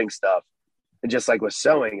or building stuff. And just like with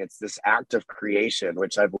sewing, it's this act of creation,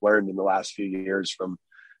 which I've learned in the last few years from,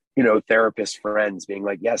 you know, therapist friends being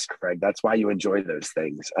like, yes, Craig, that's why you enjoy those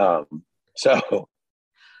things.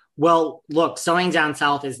 Well, look, Sewing Down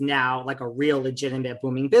South is now like a real legitimate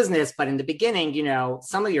booming business. But in the beginning, you know,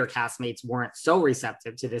 some of your castmates weren't so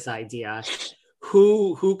receptive to this idea.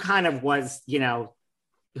 Who kind of was, you know,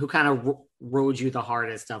 who kind of rode you the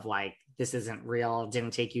hardest of like, this isn't real,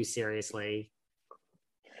 didn't take you seriously?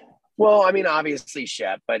 Well, I mean, obviously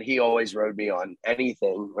SHEP, but he always rode me on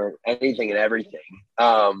anything and everything.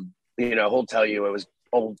 You know, he'll tell you it was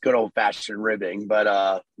good old fashioned ribbing,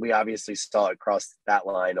 but we obviously saw it cross that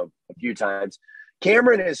line a few times.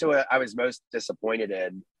 Cameron is who I was most disappointed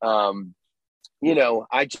in. You know,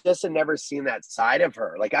 I just had never seen that side of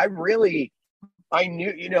her. Like I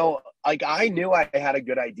knew, you know, like I knew I had a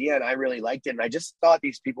good idea and I really liked it. And I just thought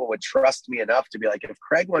these people would trust me enough to be like, if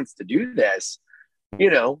Craig wants to do this, you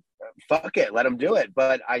know, fuck it, let him do it.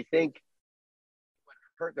 But I think what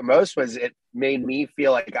hurt the most was it made me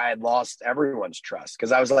feel like I had lost everyone's trust.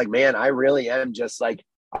 Cause I was like, man, I really am just like,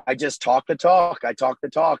 I just talk the talk. I talk the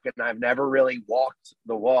talk, and I've never really walked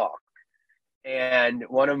the walk. And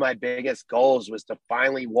one of my biggest goals was to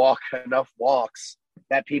finally walk enough walks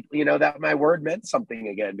that people, you know, that my word meant something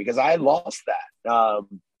again, because I had lost that.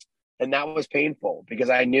 And that was painful because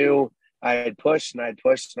I knew I had pushed and I had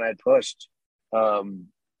pushed and I had pushed.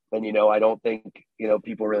 And, you know, I don't think, you know,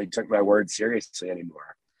 people really took my word seriously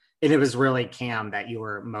anymore. And it was really Cam that you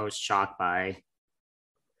were most shocked by.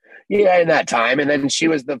 Yeah, in that time. And then she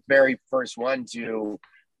was the very first one to,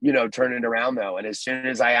 turn it around though. And as soon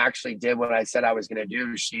as I actually did what I said I was going to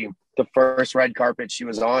do, the first red carpet she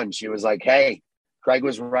was on, she was like, "Hey, Craig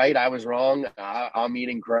was right. I was wrong. I'm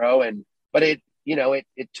eating crow." But it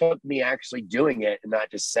took me actually doing it and not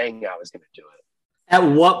just saying I was going to do it. At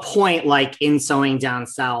what point, like in Sewing Down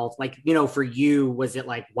South, like, for you, was it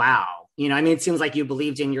like, wow, it seems like you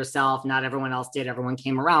believed in yourself. Not everyone else did. Everyone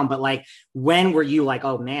came around. But like, when were you like,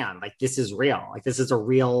 oh man, like this is real. Like this is a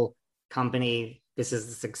real company. This is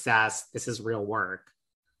a success. This is real work.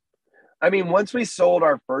 I mean, once we sold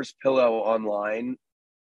our first pillow online,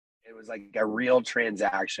 it was like a real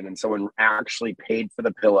transaction. And someone actually paid for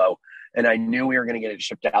the pillow. And I knew we were going to get it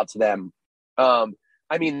shipped out to them.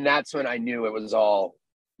 That's when I knew it was all,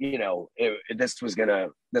 this was gonna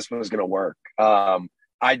work.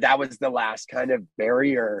 That was the last kind of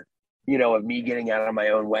barrier, of me getting out of my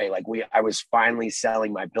own way. Like I was finally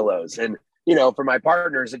selling my pillows, and for my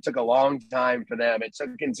partners, it took a long time for them. It took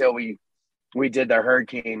until we did the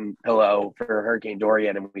hurricane pillow for Hurricane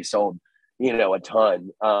Dorian, and we sold, a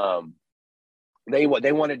ton. They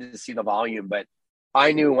wanted to see the volume, but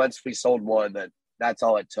I knew once we sold one that's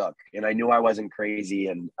all it took. And I knew I wasn't crazy.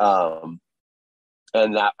 And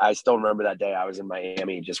that I still remember that day I was in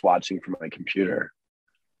Miami just watching from my computer.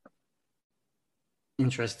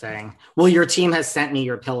 Interesting. Well, your team has sent me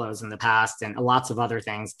your pillows in the past and lots of other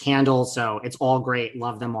things, candles. So it's all great.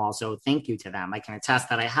 Love them all. So thank you to them. I can attest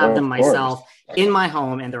that I have them myself in my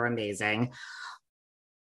home and they're amazing.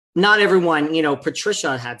 Not everyone,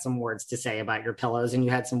 Patricia had some words to say about your pillows and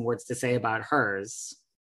you had some words to say about hers.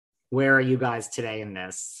 Where are you guys today in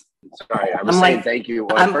this? Sorry, I'm saying like, thank you.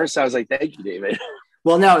 Well, at first I was like, thank you, David.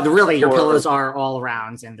 Well, no, really, your pillows are all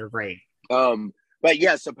around and they're great. But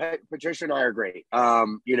yeah, so Patricia and I are great.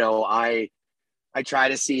 I try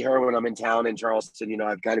to see her when I'm in town in Charleston.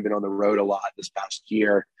 I've kind of been on the road a lot this past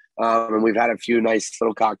year. And we've had a few nice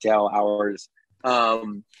little cocktail hours.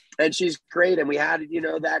 And she's great. And we had,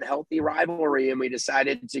 that healthy rivalry, and we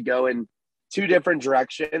decided to go in two different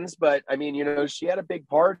directions. But she had a big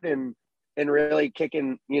part in really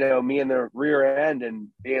kicking, me in the rear end and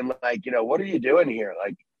being like, what are you doing here?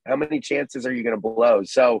 Like, how many chances are you going to blow?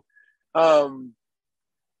 So, look,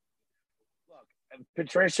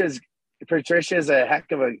 Patricia's a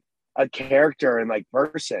heck of a character and like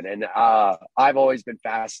person. And, I've always been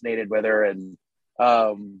fascinated with her. And,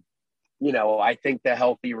 I think the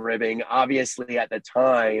healthy ribbing, obviously at the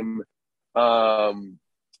time, I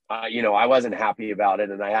wasn't happy about it,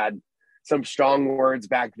 and I had some strong words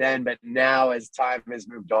back then. But now, as time has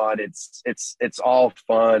moved on, it's all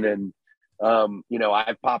fun, and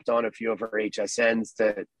I've popped on a few of her HSNs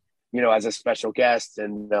to, as a special guest,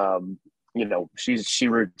 and she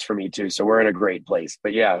roots for me too, so we're in a great place.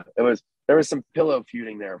 But yeah, there was some pillow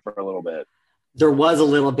feuding there for a little bit. There was a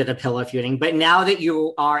little bit of pillow feuding, but now that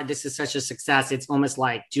this is such a success, it's almost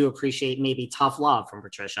like, do you appreciate maybe tough love from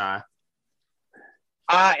Patricia?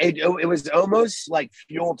 It was almost like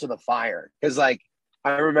fuel to the fire. Cause like,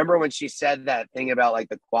 I remember when she said that thing about like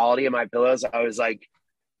the quality of my pillows, I was like,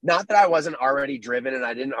 not that I wasn't already driven and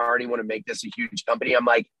I didn't already want to make this a huge company. I'm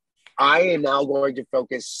like, I am now going to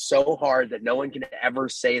focus so hard that no one can ever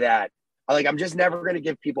say that. Like, I'm just never going to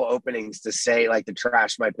give people openings to say like to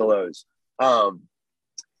trash my pillows. And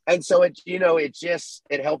so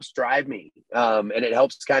it helps drive me. And it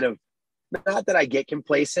helps kind of, not that I get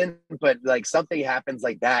complacent, but like something happens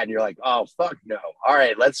like that and you're like, oh fuck no. All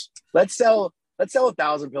right, let's sell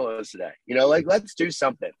 1,000 pillows today. Like let's do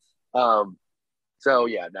something. So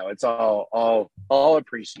yeah, no, it's all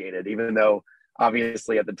appreciated, even though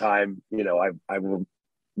obviously at the time, I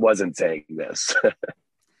wasn't saying this.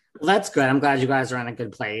 Well, that's good. I'm glad you guys are in a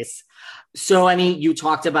good place. So, you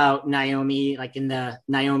talked about Naomi, like in the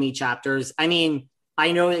Naomi chapters.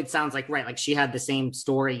 I know it sounds like, right, like she had the same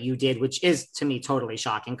story you did, which is to me totally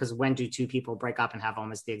shocking, because when do two people break up and have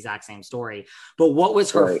almost the exact same story? But what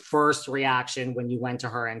was her first reaction when you went to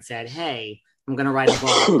her and said, hey, I'm going to write a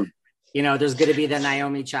book? There's going to be the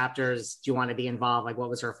Naomi chapters. Do you want to be involved? Like, what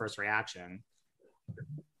was her first reaction?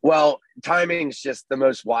 Well, timing's just the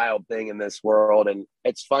most wild thing in this world. And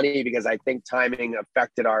it's funny because I think timing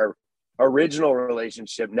affected our original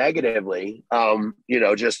relationship negatively.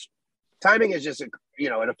 Just timing is just,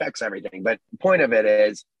 it affects everything. But the point of it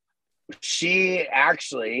is, she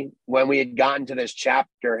actually, when we had gotten to this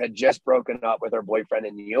chapter, had just broken up with her boyfriend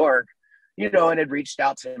in New York, and had reached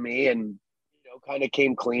out to me and, kind of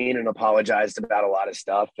came clean and apologized about a lot of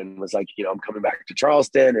stuff and was like, I'm coming back to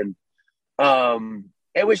Charleston. And,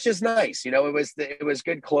 it was just nice. It was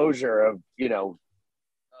good closure of, a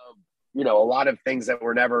lot of things that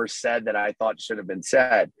were never said that I thought should have been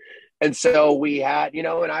said. And so we had, and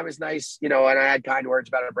I was nice, and I had kind words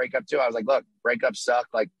about a breakup too. I was like, look, breakups suck.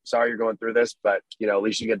 Like, sorry you're going through this, but at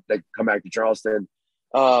least you get to come back to Charleston.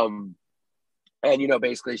 And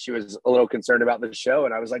basically she was a little concerned about the show.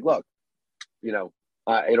 And I was like, look,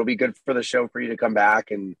 it'll be good for the show for you to come back.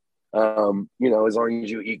 And, as long as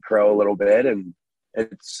you eat crow a little bit, and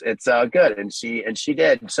it's good. And she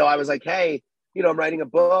did. So I was like, hey, I'm writing a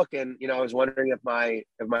book, and, I was wondering if my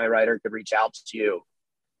writer could reach out to you.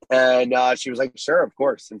 And she was like, sure, of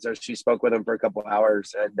course. And so she spoke with him for a couple of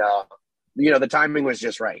hours, and, the timing was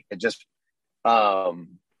just right. It just, I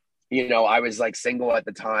was like single at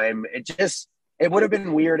the time. It would have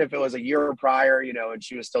been weird if it was a year prior, and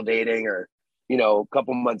she was still dating, or, a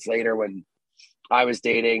couple months later when I was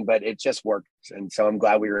dating, but it just worked. And so I'm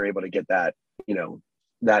glad we were able to get that,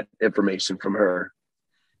 that information from her.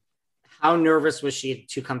 How nervous was she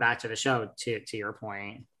to come back to the show, to your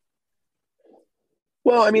point?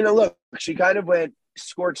 Well, I mean, look, she kind of went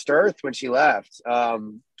scorched earth when she left,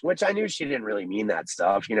 which I knew she didn't really mean that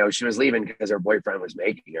stuff. She was leaving because her boyfriend was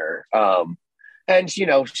making her. And she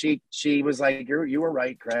was like, you were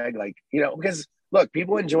right, Craig. Like, because look,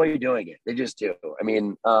 people enjoy doing it. They just do. I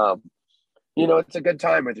mean, it's a good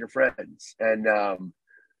time with your friends. And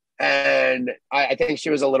I think she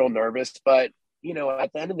was a little nervous, but,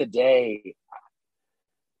 at the end of the day,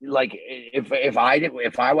 like if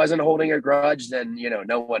I wasn't holding a grudge, then,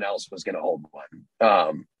 no one else was going to hold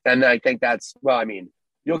one. And I think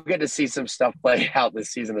you'll get to see some stuff play out this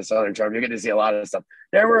season of Southern Charm. You'll get to see a lot of stuff.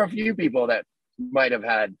 There were a few people that might have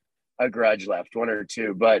had a grudge left, one or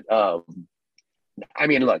two, but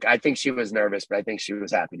look, I think she was nervous, but I think she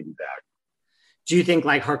was happy to be back. Do you think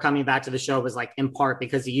like her coming back to the show was like in part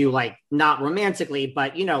because of you, like not romantically,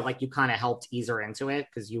 but like you kind of helped ease her into it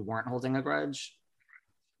because you weren't holding a grudge?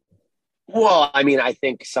 Well, I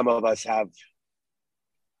think some of us have.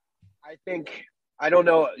 I don't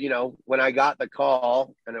know, when I got the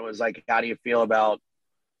call and it was like, how do you feel about,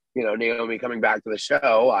 Naomi coming back to the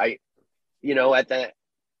show? At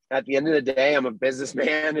the end of the day, I'm a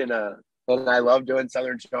businessman, and I love doing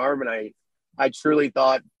Southern Charm, and I truly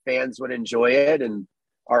thought fans would enjoy it, and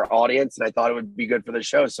our audience, and I thought it would be good for the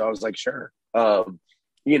show. So I was like, sure.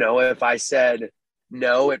 If I said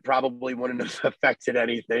no, it probably wouldn't have affected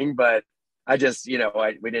anything, but I just, we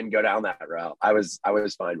didn't go down that route. I was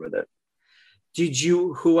fine with it.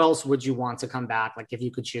 Who else would you want to come back? Like if you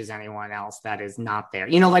could choose anyone else that is not there,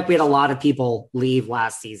 like we had a lot of people leave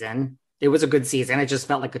last season. It was a good season. It just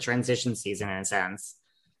felt like a transition season in a sense.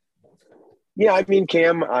 Yeah.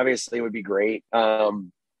 Cam obviously would be great. I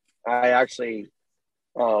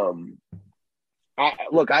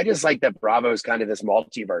just like that Bravo's kind of this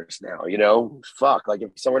multiverse now, fuck, like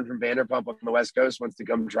if someone from Vanderpump on the West Coast wants to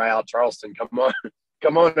come try out Charleston, come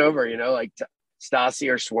on over, like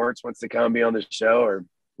Stassi or Schwartz wants to come be on the show, or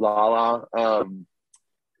Lala.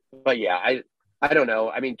 But yeah, I don't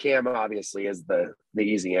know. Cam obviously is the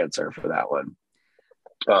easy answer for that one.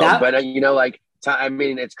 But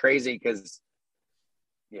it's crazy because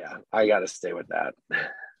yeah, I got to stay with that.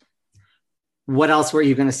 What else were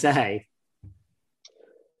you going to say?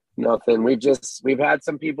 Nothing. We've had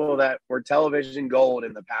some people that were television gold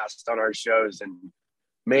in the past on our shows, and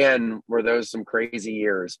man, were those some crazy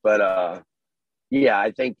years. But yeah,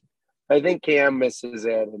 I think Cam misses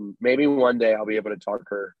it, and maybe one day I'll be able to talk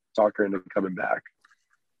her into coming back.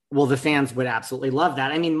 Well, the fans would absolutely love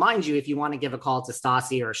that. Mind you, if you want to give a call to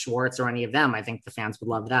Stassi or Schwartz or any of them, I think the fans would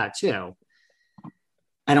love that too.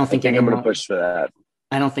 I think I'm going to push for that.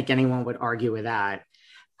 I don't think anyone would argue with that.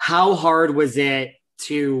 How hard was it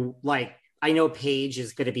to, like, I know Paige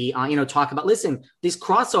is going to be on, talk about, listen, this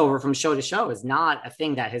crossover from show to show is not a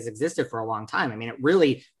thing that has existed for a long time. It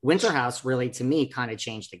really, Winter House really, to me, kind of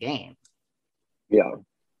changed the game. Yeah.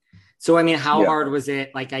 So, how hard was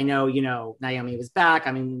it? Like, I know, Naomi was back.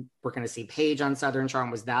 We're going to see Paige on Southern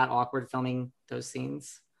Charm. Was that awkward filming those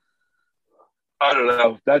scenes? I don't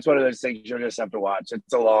know. That's one of those things you'll just have to watch.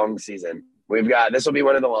 It's a long season. This will be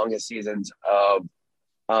one of the longest seasons of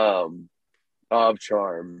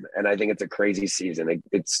Charm. And I think it's a crazy season.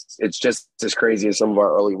 It's just as crazy as some of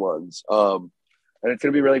our early ones. And it's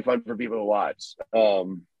going to be really fun for people to watch.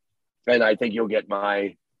 And I think you'll get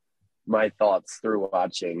my thoughts through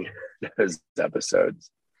watching those episodes.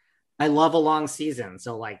 I love a long season.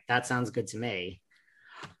 So that sounds good to me.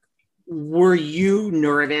 Were you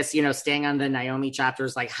nervous, staying on the Naomi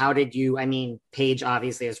chapters? How did you, Paige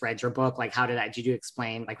obviously has read your book. Did you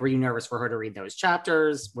explain, were you nervous for her to read those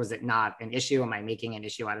chapters? Was it not an issue? Am I making an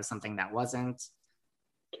issue out of something that wasn't?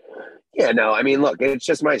 Yeah, no, look, it's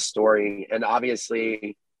just my story. And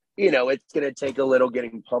obviously, it's going to take a little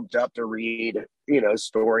getting pumped up to read,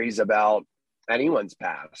 stories about anyone's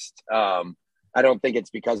past. I don't think it's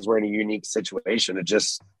because we're in a unique situation. It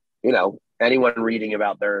just, anyone reading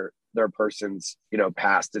about their person's,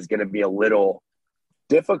 past is going to be a little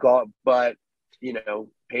difficult, but,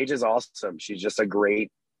 Paige is awesome. She's just a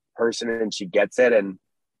great person and she gets it. And,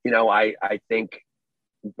 I think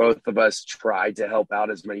both of us try to help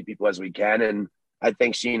out as many people as we can. And I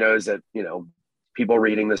think she knows that, people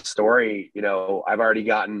reading the story, I've already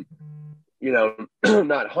gotten,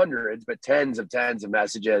 not hundreds, but tens of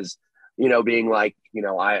messages, being like,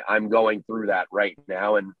 I'm going through that right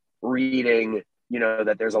now, and reading,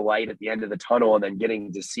 that there's a light at the end of the tunnel, and then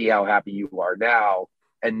getting to see how happy you are now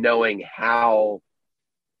and knowing how,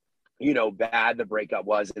 bad the breakup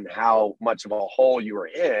was and how much of a hole you were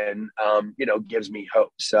in, gives me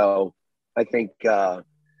hope. So I think, no,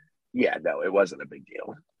 it wasn't a big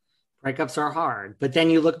deal. Breakups are hard, but then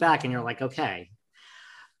you look back and you're like, okay.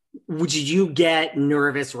 Did you get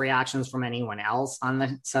nervous reactions from anyone else on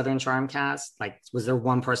the Southern Charm cast? Like, was there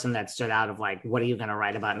one person that stood out of like, what are you going to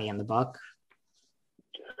write about me in the book?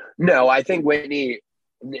 No, I think Whitney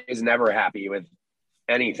is never happy with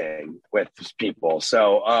anything with people.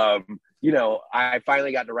 So, I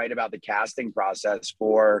finally got to write about the casting process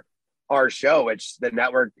for our show, which the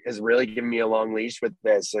network has really given me a long leash with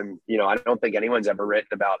this. And, I don't think anyone's ever written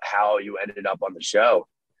about how you ended up on the show.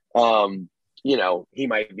 He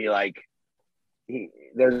might be like,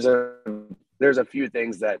 there's a few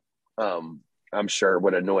things that I'm sure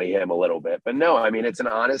would annoy him a little bit, but no, I mean, it's an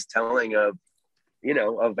honest telling of,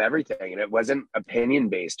 of everything. And it wasn't opinion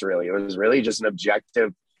based really. It was really just an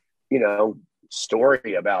objective,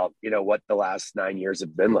 story about, what the last 9 years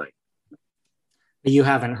have been like. You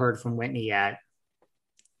haven't heard from Whitney yet.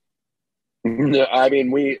 No, I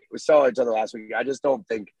mean, we saw each other last week. I don't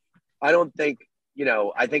think, I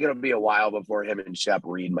think it'll be a while before him and Shep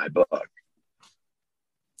read my book.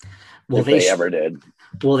 Well, if they ever did.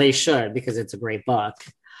 Well, they should, because it's a great book.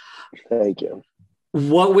 Thank you.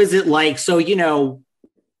 What was it like? So,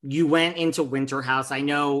 you went into Winter House. I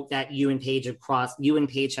know that you and Paige have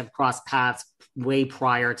crossed paths way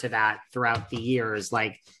prior to that throughout the years.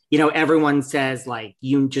 Like, everyone says like,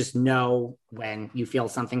 you just know when you feel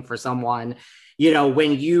something for someone,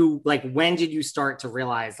 when did you start to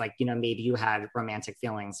realize like, maybe you had romantic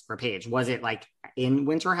feelings for Paige? Was it like in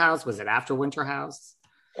Winter House? Was it after Winter House?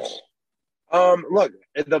 Look,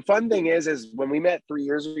 the fun thing is when we met 3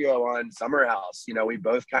 years ago on Summer House, we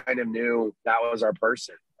both kind of knew that was our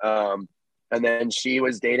person. And then she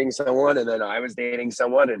was dating someone and then I was dating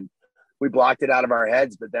someone and we blocked it out of our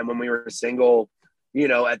heads. But then when we were single,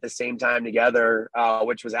 at the same time together,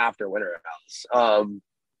 which was after Winter House,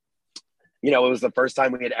 it was the first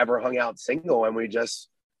time we had ever hung out single, and we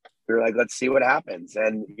were like, let's see what happens.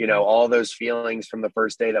 And, all those feelings from the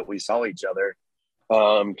first day that we saw each other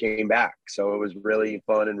came back. So it was really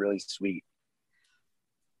fun and really sweet.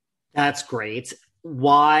 That's great.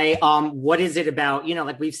 Why, what is it about,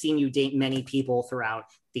 like we've seen you date many people throughout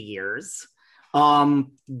the years.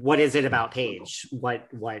 What is it about Paige? What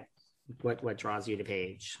draws you to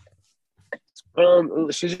Paige?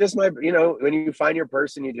 She's just when you find your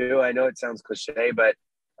person, you do. I know it sounds cliche, but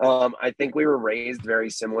I think we were raised very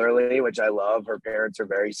similarly, which I love. Her parents are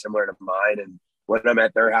very similar to mine, and when I'm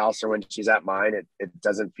at their house or when she's at mine, it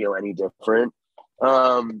doesn't feel any different.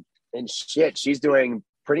 And shit, she's doing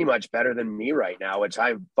pretty much better than me right now, which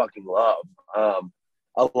I fucking love.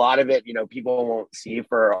 A lot of it, people won't see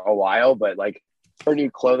for a while, but like her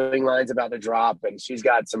new clothing line's about to drop, and she's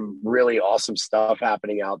got some really awesome stuff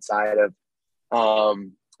happening outside of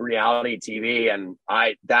reality TV. And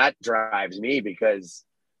that drives me because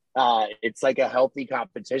it's like a healthy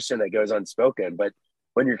competition that goes unspoken. But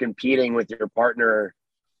when you're competing with your partner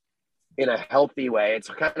in a healthy way, it's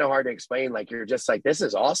kind of hard to explain. Like, you're just like, this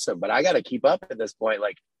is awesome, but I got to keep up at this point.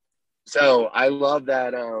 Like, so I love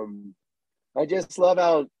that. I just love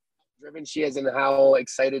how driven she is and how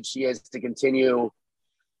excited she is to continue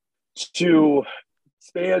to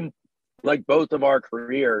span like both of our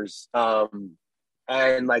careers.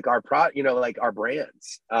 And like our like our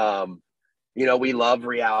brands. We love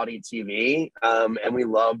reality TV, and we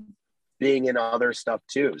love being in other stuff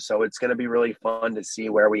too. So it's going to be really fun to see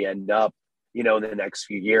where we end up, in the next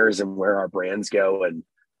few years and where our brands go. And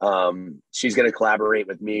she's going to collaborate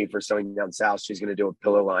with me for Sewing Down South. She's going to do a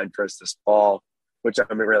pillow line for us this fall, which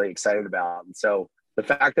I'm really excited about. And so the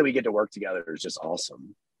fact that we get to work together is just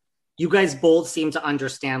awesome. You guys both seem to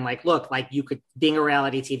understand, like, look, like being a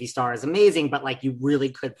reality TV star is amazing, but like you really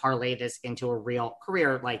could parlay this into a real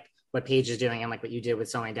career, like what Paige is doing and like what you did with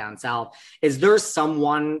Sewing Down South. Is there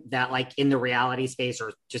someone that like in the reality space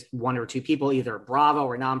or just one or two people, either Bravo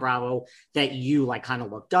or non-Bravo, that you like kind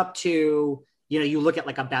of looked up to? You know, you look at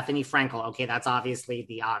like a Bethany Frankel. Okay, that's obviously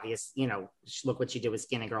the obvious, you know, look what she did with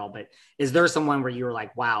Skinny Girl. But is there someone where you were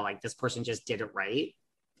like, wow, like this person just did it right?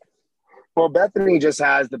 Well, Bethany just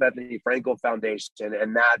has the Bethany Frankel Foundation,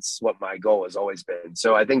 and that's what my goal has always been.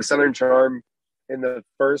 So I think Southern Charm, in the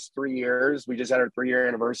first 3 years, we just had our 3-year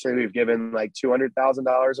anniversary. We've given like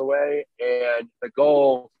 $200,000 away. And the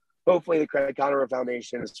goal, hopefully the Craig CONOVER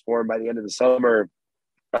Foundation is formed by the end of the summer.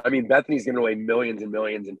 I mean, Bethany's giving away millions and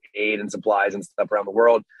millions in aid and supplies and stuff around the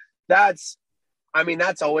world. That's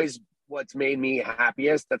always what's made me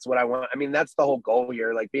happiest. That's what I want. I mean, that's the whole goal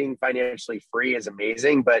here. Like being financially free is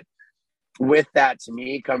amazing, but with that, to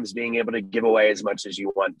me, comes being able to give away as much as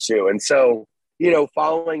you want to. And so, you know,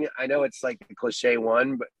 following, I know it's like a cliche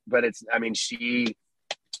one, but it's, I mean, she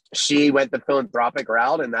went the philanthropic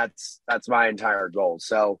route, and that's my entire goal.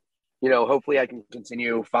 So, you know, hopefully I can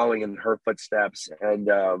continue following in her footsteps and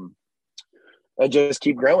just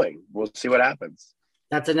keep growing. We'll see what happens.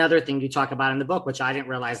 That's another thing you talk about in the book, which I didn't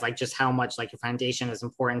realize, like just how much like your foundation is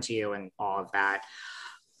important to you and all of that.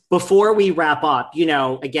 Before we wrap up, you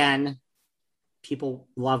know, again, people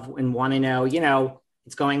love and want to know, you know,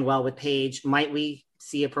 it's going well with Paige. Might we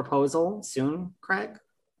see a proposal soon, Craig?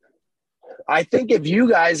 I think if you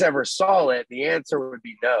guys ever saw it, the answer would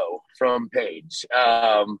be no from Paige.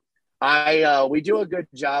 We do a good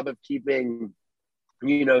job of keeping,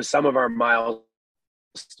 you know, some of our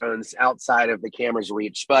milestones outside of the camera's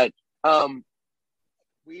reach, but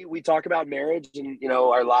we talk about marriage, and you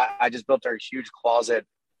know, I just built our huge closet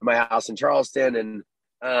in my house in Charleston, and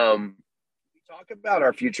talk about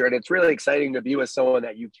our future, and it's really exciting to be with someone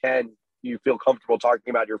that you feel comfortable talking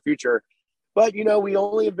about your future. But you know, we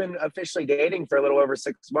only have been officially dating for a little over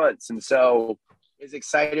 6 months, and so as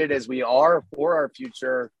excited as we are for our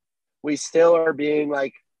future, we still are being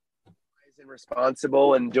like wise and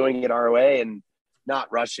responsible and doing it our way and not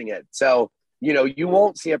rushing it. So you know, you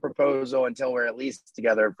won't see a proposal until we're at least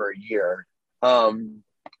together for a year.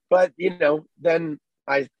 But you know, then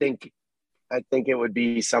I think it would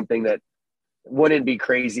be something that wouldn't be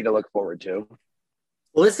crazy to look forward to.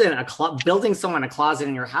 Listen, building someone a closet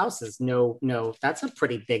in your house is no, that's a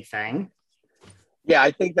pretty big thing. Yeah,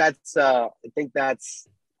 I think that's a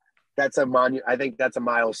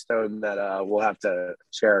milestone that we'll have to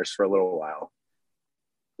cherish for a little while.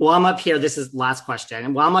 Well, I'm up here. This is last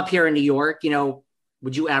question. While I'm up here in New York, you know,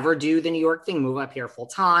 would you ever do the New York thing? Move up here full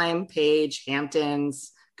time, Paige,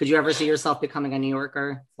 Hamptons? Could you ever see yourself becoming a New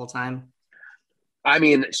Yorker full time? I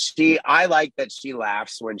mean, I like that she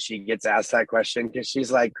laughs when she gets asked that question, because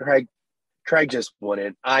she's like, Craig just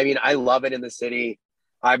wouldn't. I mean, I love it in the city.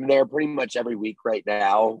 I'm there pretty much every week right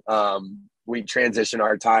now. We transition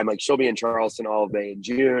our time. Like she'll be in Charleston all of May and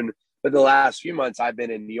June, but the last few months I've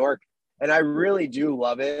been in New York, and I really do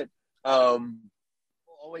love it. We'll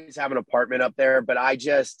always have an apartment up there, but I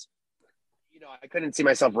just, you know, I couldn't see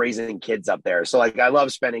myself raising kids up there. So like, I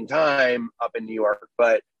love spending time up in New York,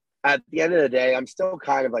 but at the end of the day, I'm still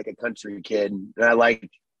kind of like a country kid, and I like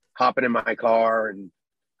hopping in my car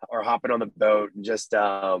or hopping on the boat, and just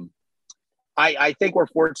I think we're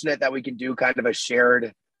fortunate that we can do kind of a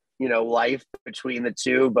shared, you know, life between the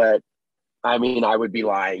two. But I mean, I would be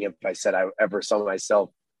lying if I said I ever saw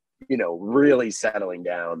myself, you know, really settling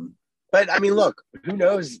down. But I mean, look, who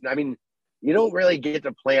knows? I mean, you don't really get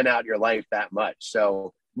to plan out your life that much,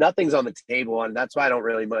 so nothing's on the table, and that's why I don't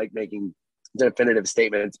really like making definitive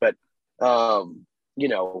statements. But you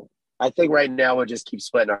know, I think right now we'll just keep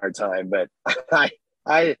splitting our time, but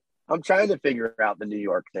I'm trying to figure out the New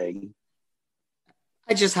York thing.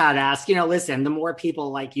 I just had to ask, you know, listen, the more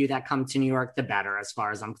people like you that come to New York, the better, as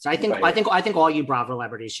far as I'm concerned. I think all you Bravo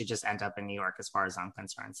celebrities should just end up in New York, as far as I'm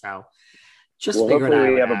concerned. So just figure it out.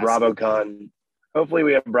 Hopefully we have a BravoCon. Hopefully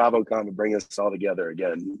we have BravoCon to bring us all together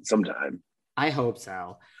again sometime. I hope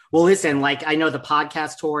so. Well, listen, like I know the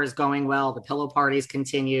podcast tour is going well. The pillow parties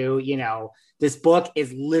continue. You know, this book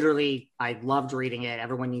is literally, I loved reading it.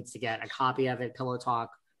 Everyone needs to get a copy of it. Pillow Talk,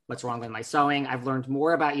 What's Wrong with My Sewing. I've learned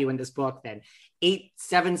more about you in this book than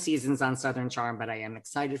 7 seasons on Southern Charm, but I am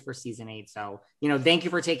excited for season 8. So, you know, thank you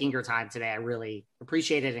for taking your time today. I really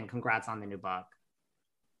appreciate it, and congrats on the new book.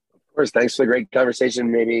 Of course. Thanks for the great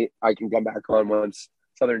conversation. Maybe I can come back on once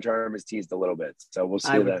Southern Charm is teased a little bit. So we'll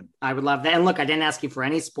see you then. I would love that. And look, I didn't ask you for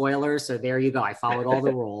any spoilers. So there you go. I followed all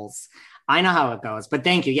the rules. I know how it goes, but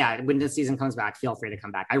thank you. Yeah. When this season comes back, feel free to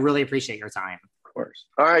come back. I really appreciate your time. Of course.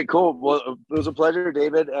 All right, cool. Well, it was a pleasure,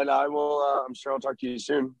 David. And I'm sure I'll talk to you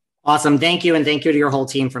soon. Awesome. Thank you. And thank you to your whole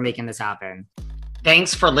team for making this happen.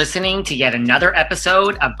 Thanks for listening to yet another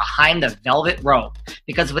episode of Behind the Velvet Rope.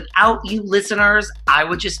 Because without you listeners, I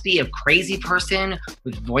would just be a crazy person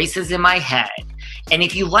with voices in my head. And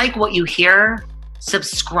if you like what you hear,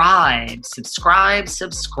 subscribe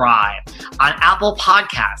on Apple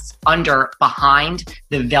Podcasts under Behind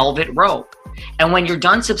the Velvet Rope. And when you're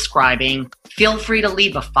done subscribing, feel free to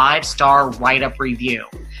leave a 5-star write-up review,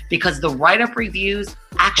 because the write-up reviews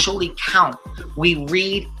actually count. We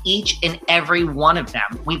read each and every one of them.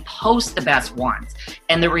 We post the best ones,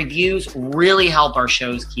 and the reviews really help our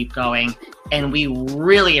shows keep going. And we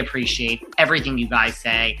really appreciate everything you guys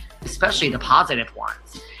say, especially the positive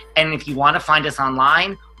ones. And if you want to find us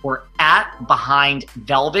online, we're at Behind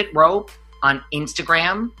Velvet Rope on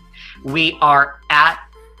Instagram. We are at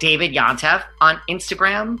David Yontef on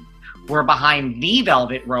Instagram. We're Behind the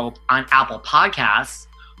Velvet Rope on Apple Podcasts.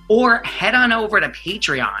 Or head on over to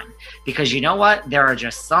Patreon, because you know what? There are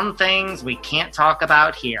just some things we can't talk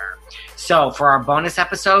about here. So for our bonus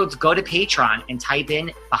episodes, go to Patreon and type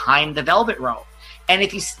in Behind the Velvet Rope. And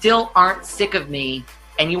if you still aren't sick of me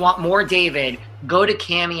and you want more David, go to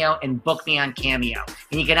Cameo and book me on Cameo.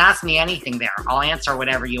 And you can ask me anything there. I'll answer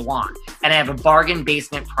whatever you want. And I have a bargain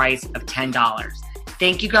basement price of $10.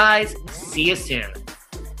 Thank you guys. See you soon.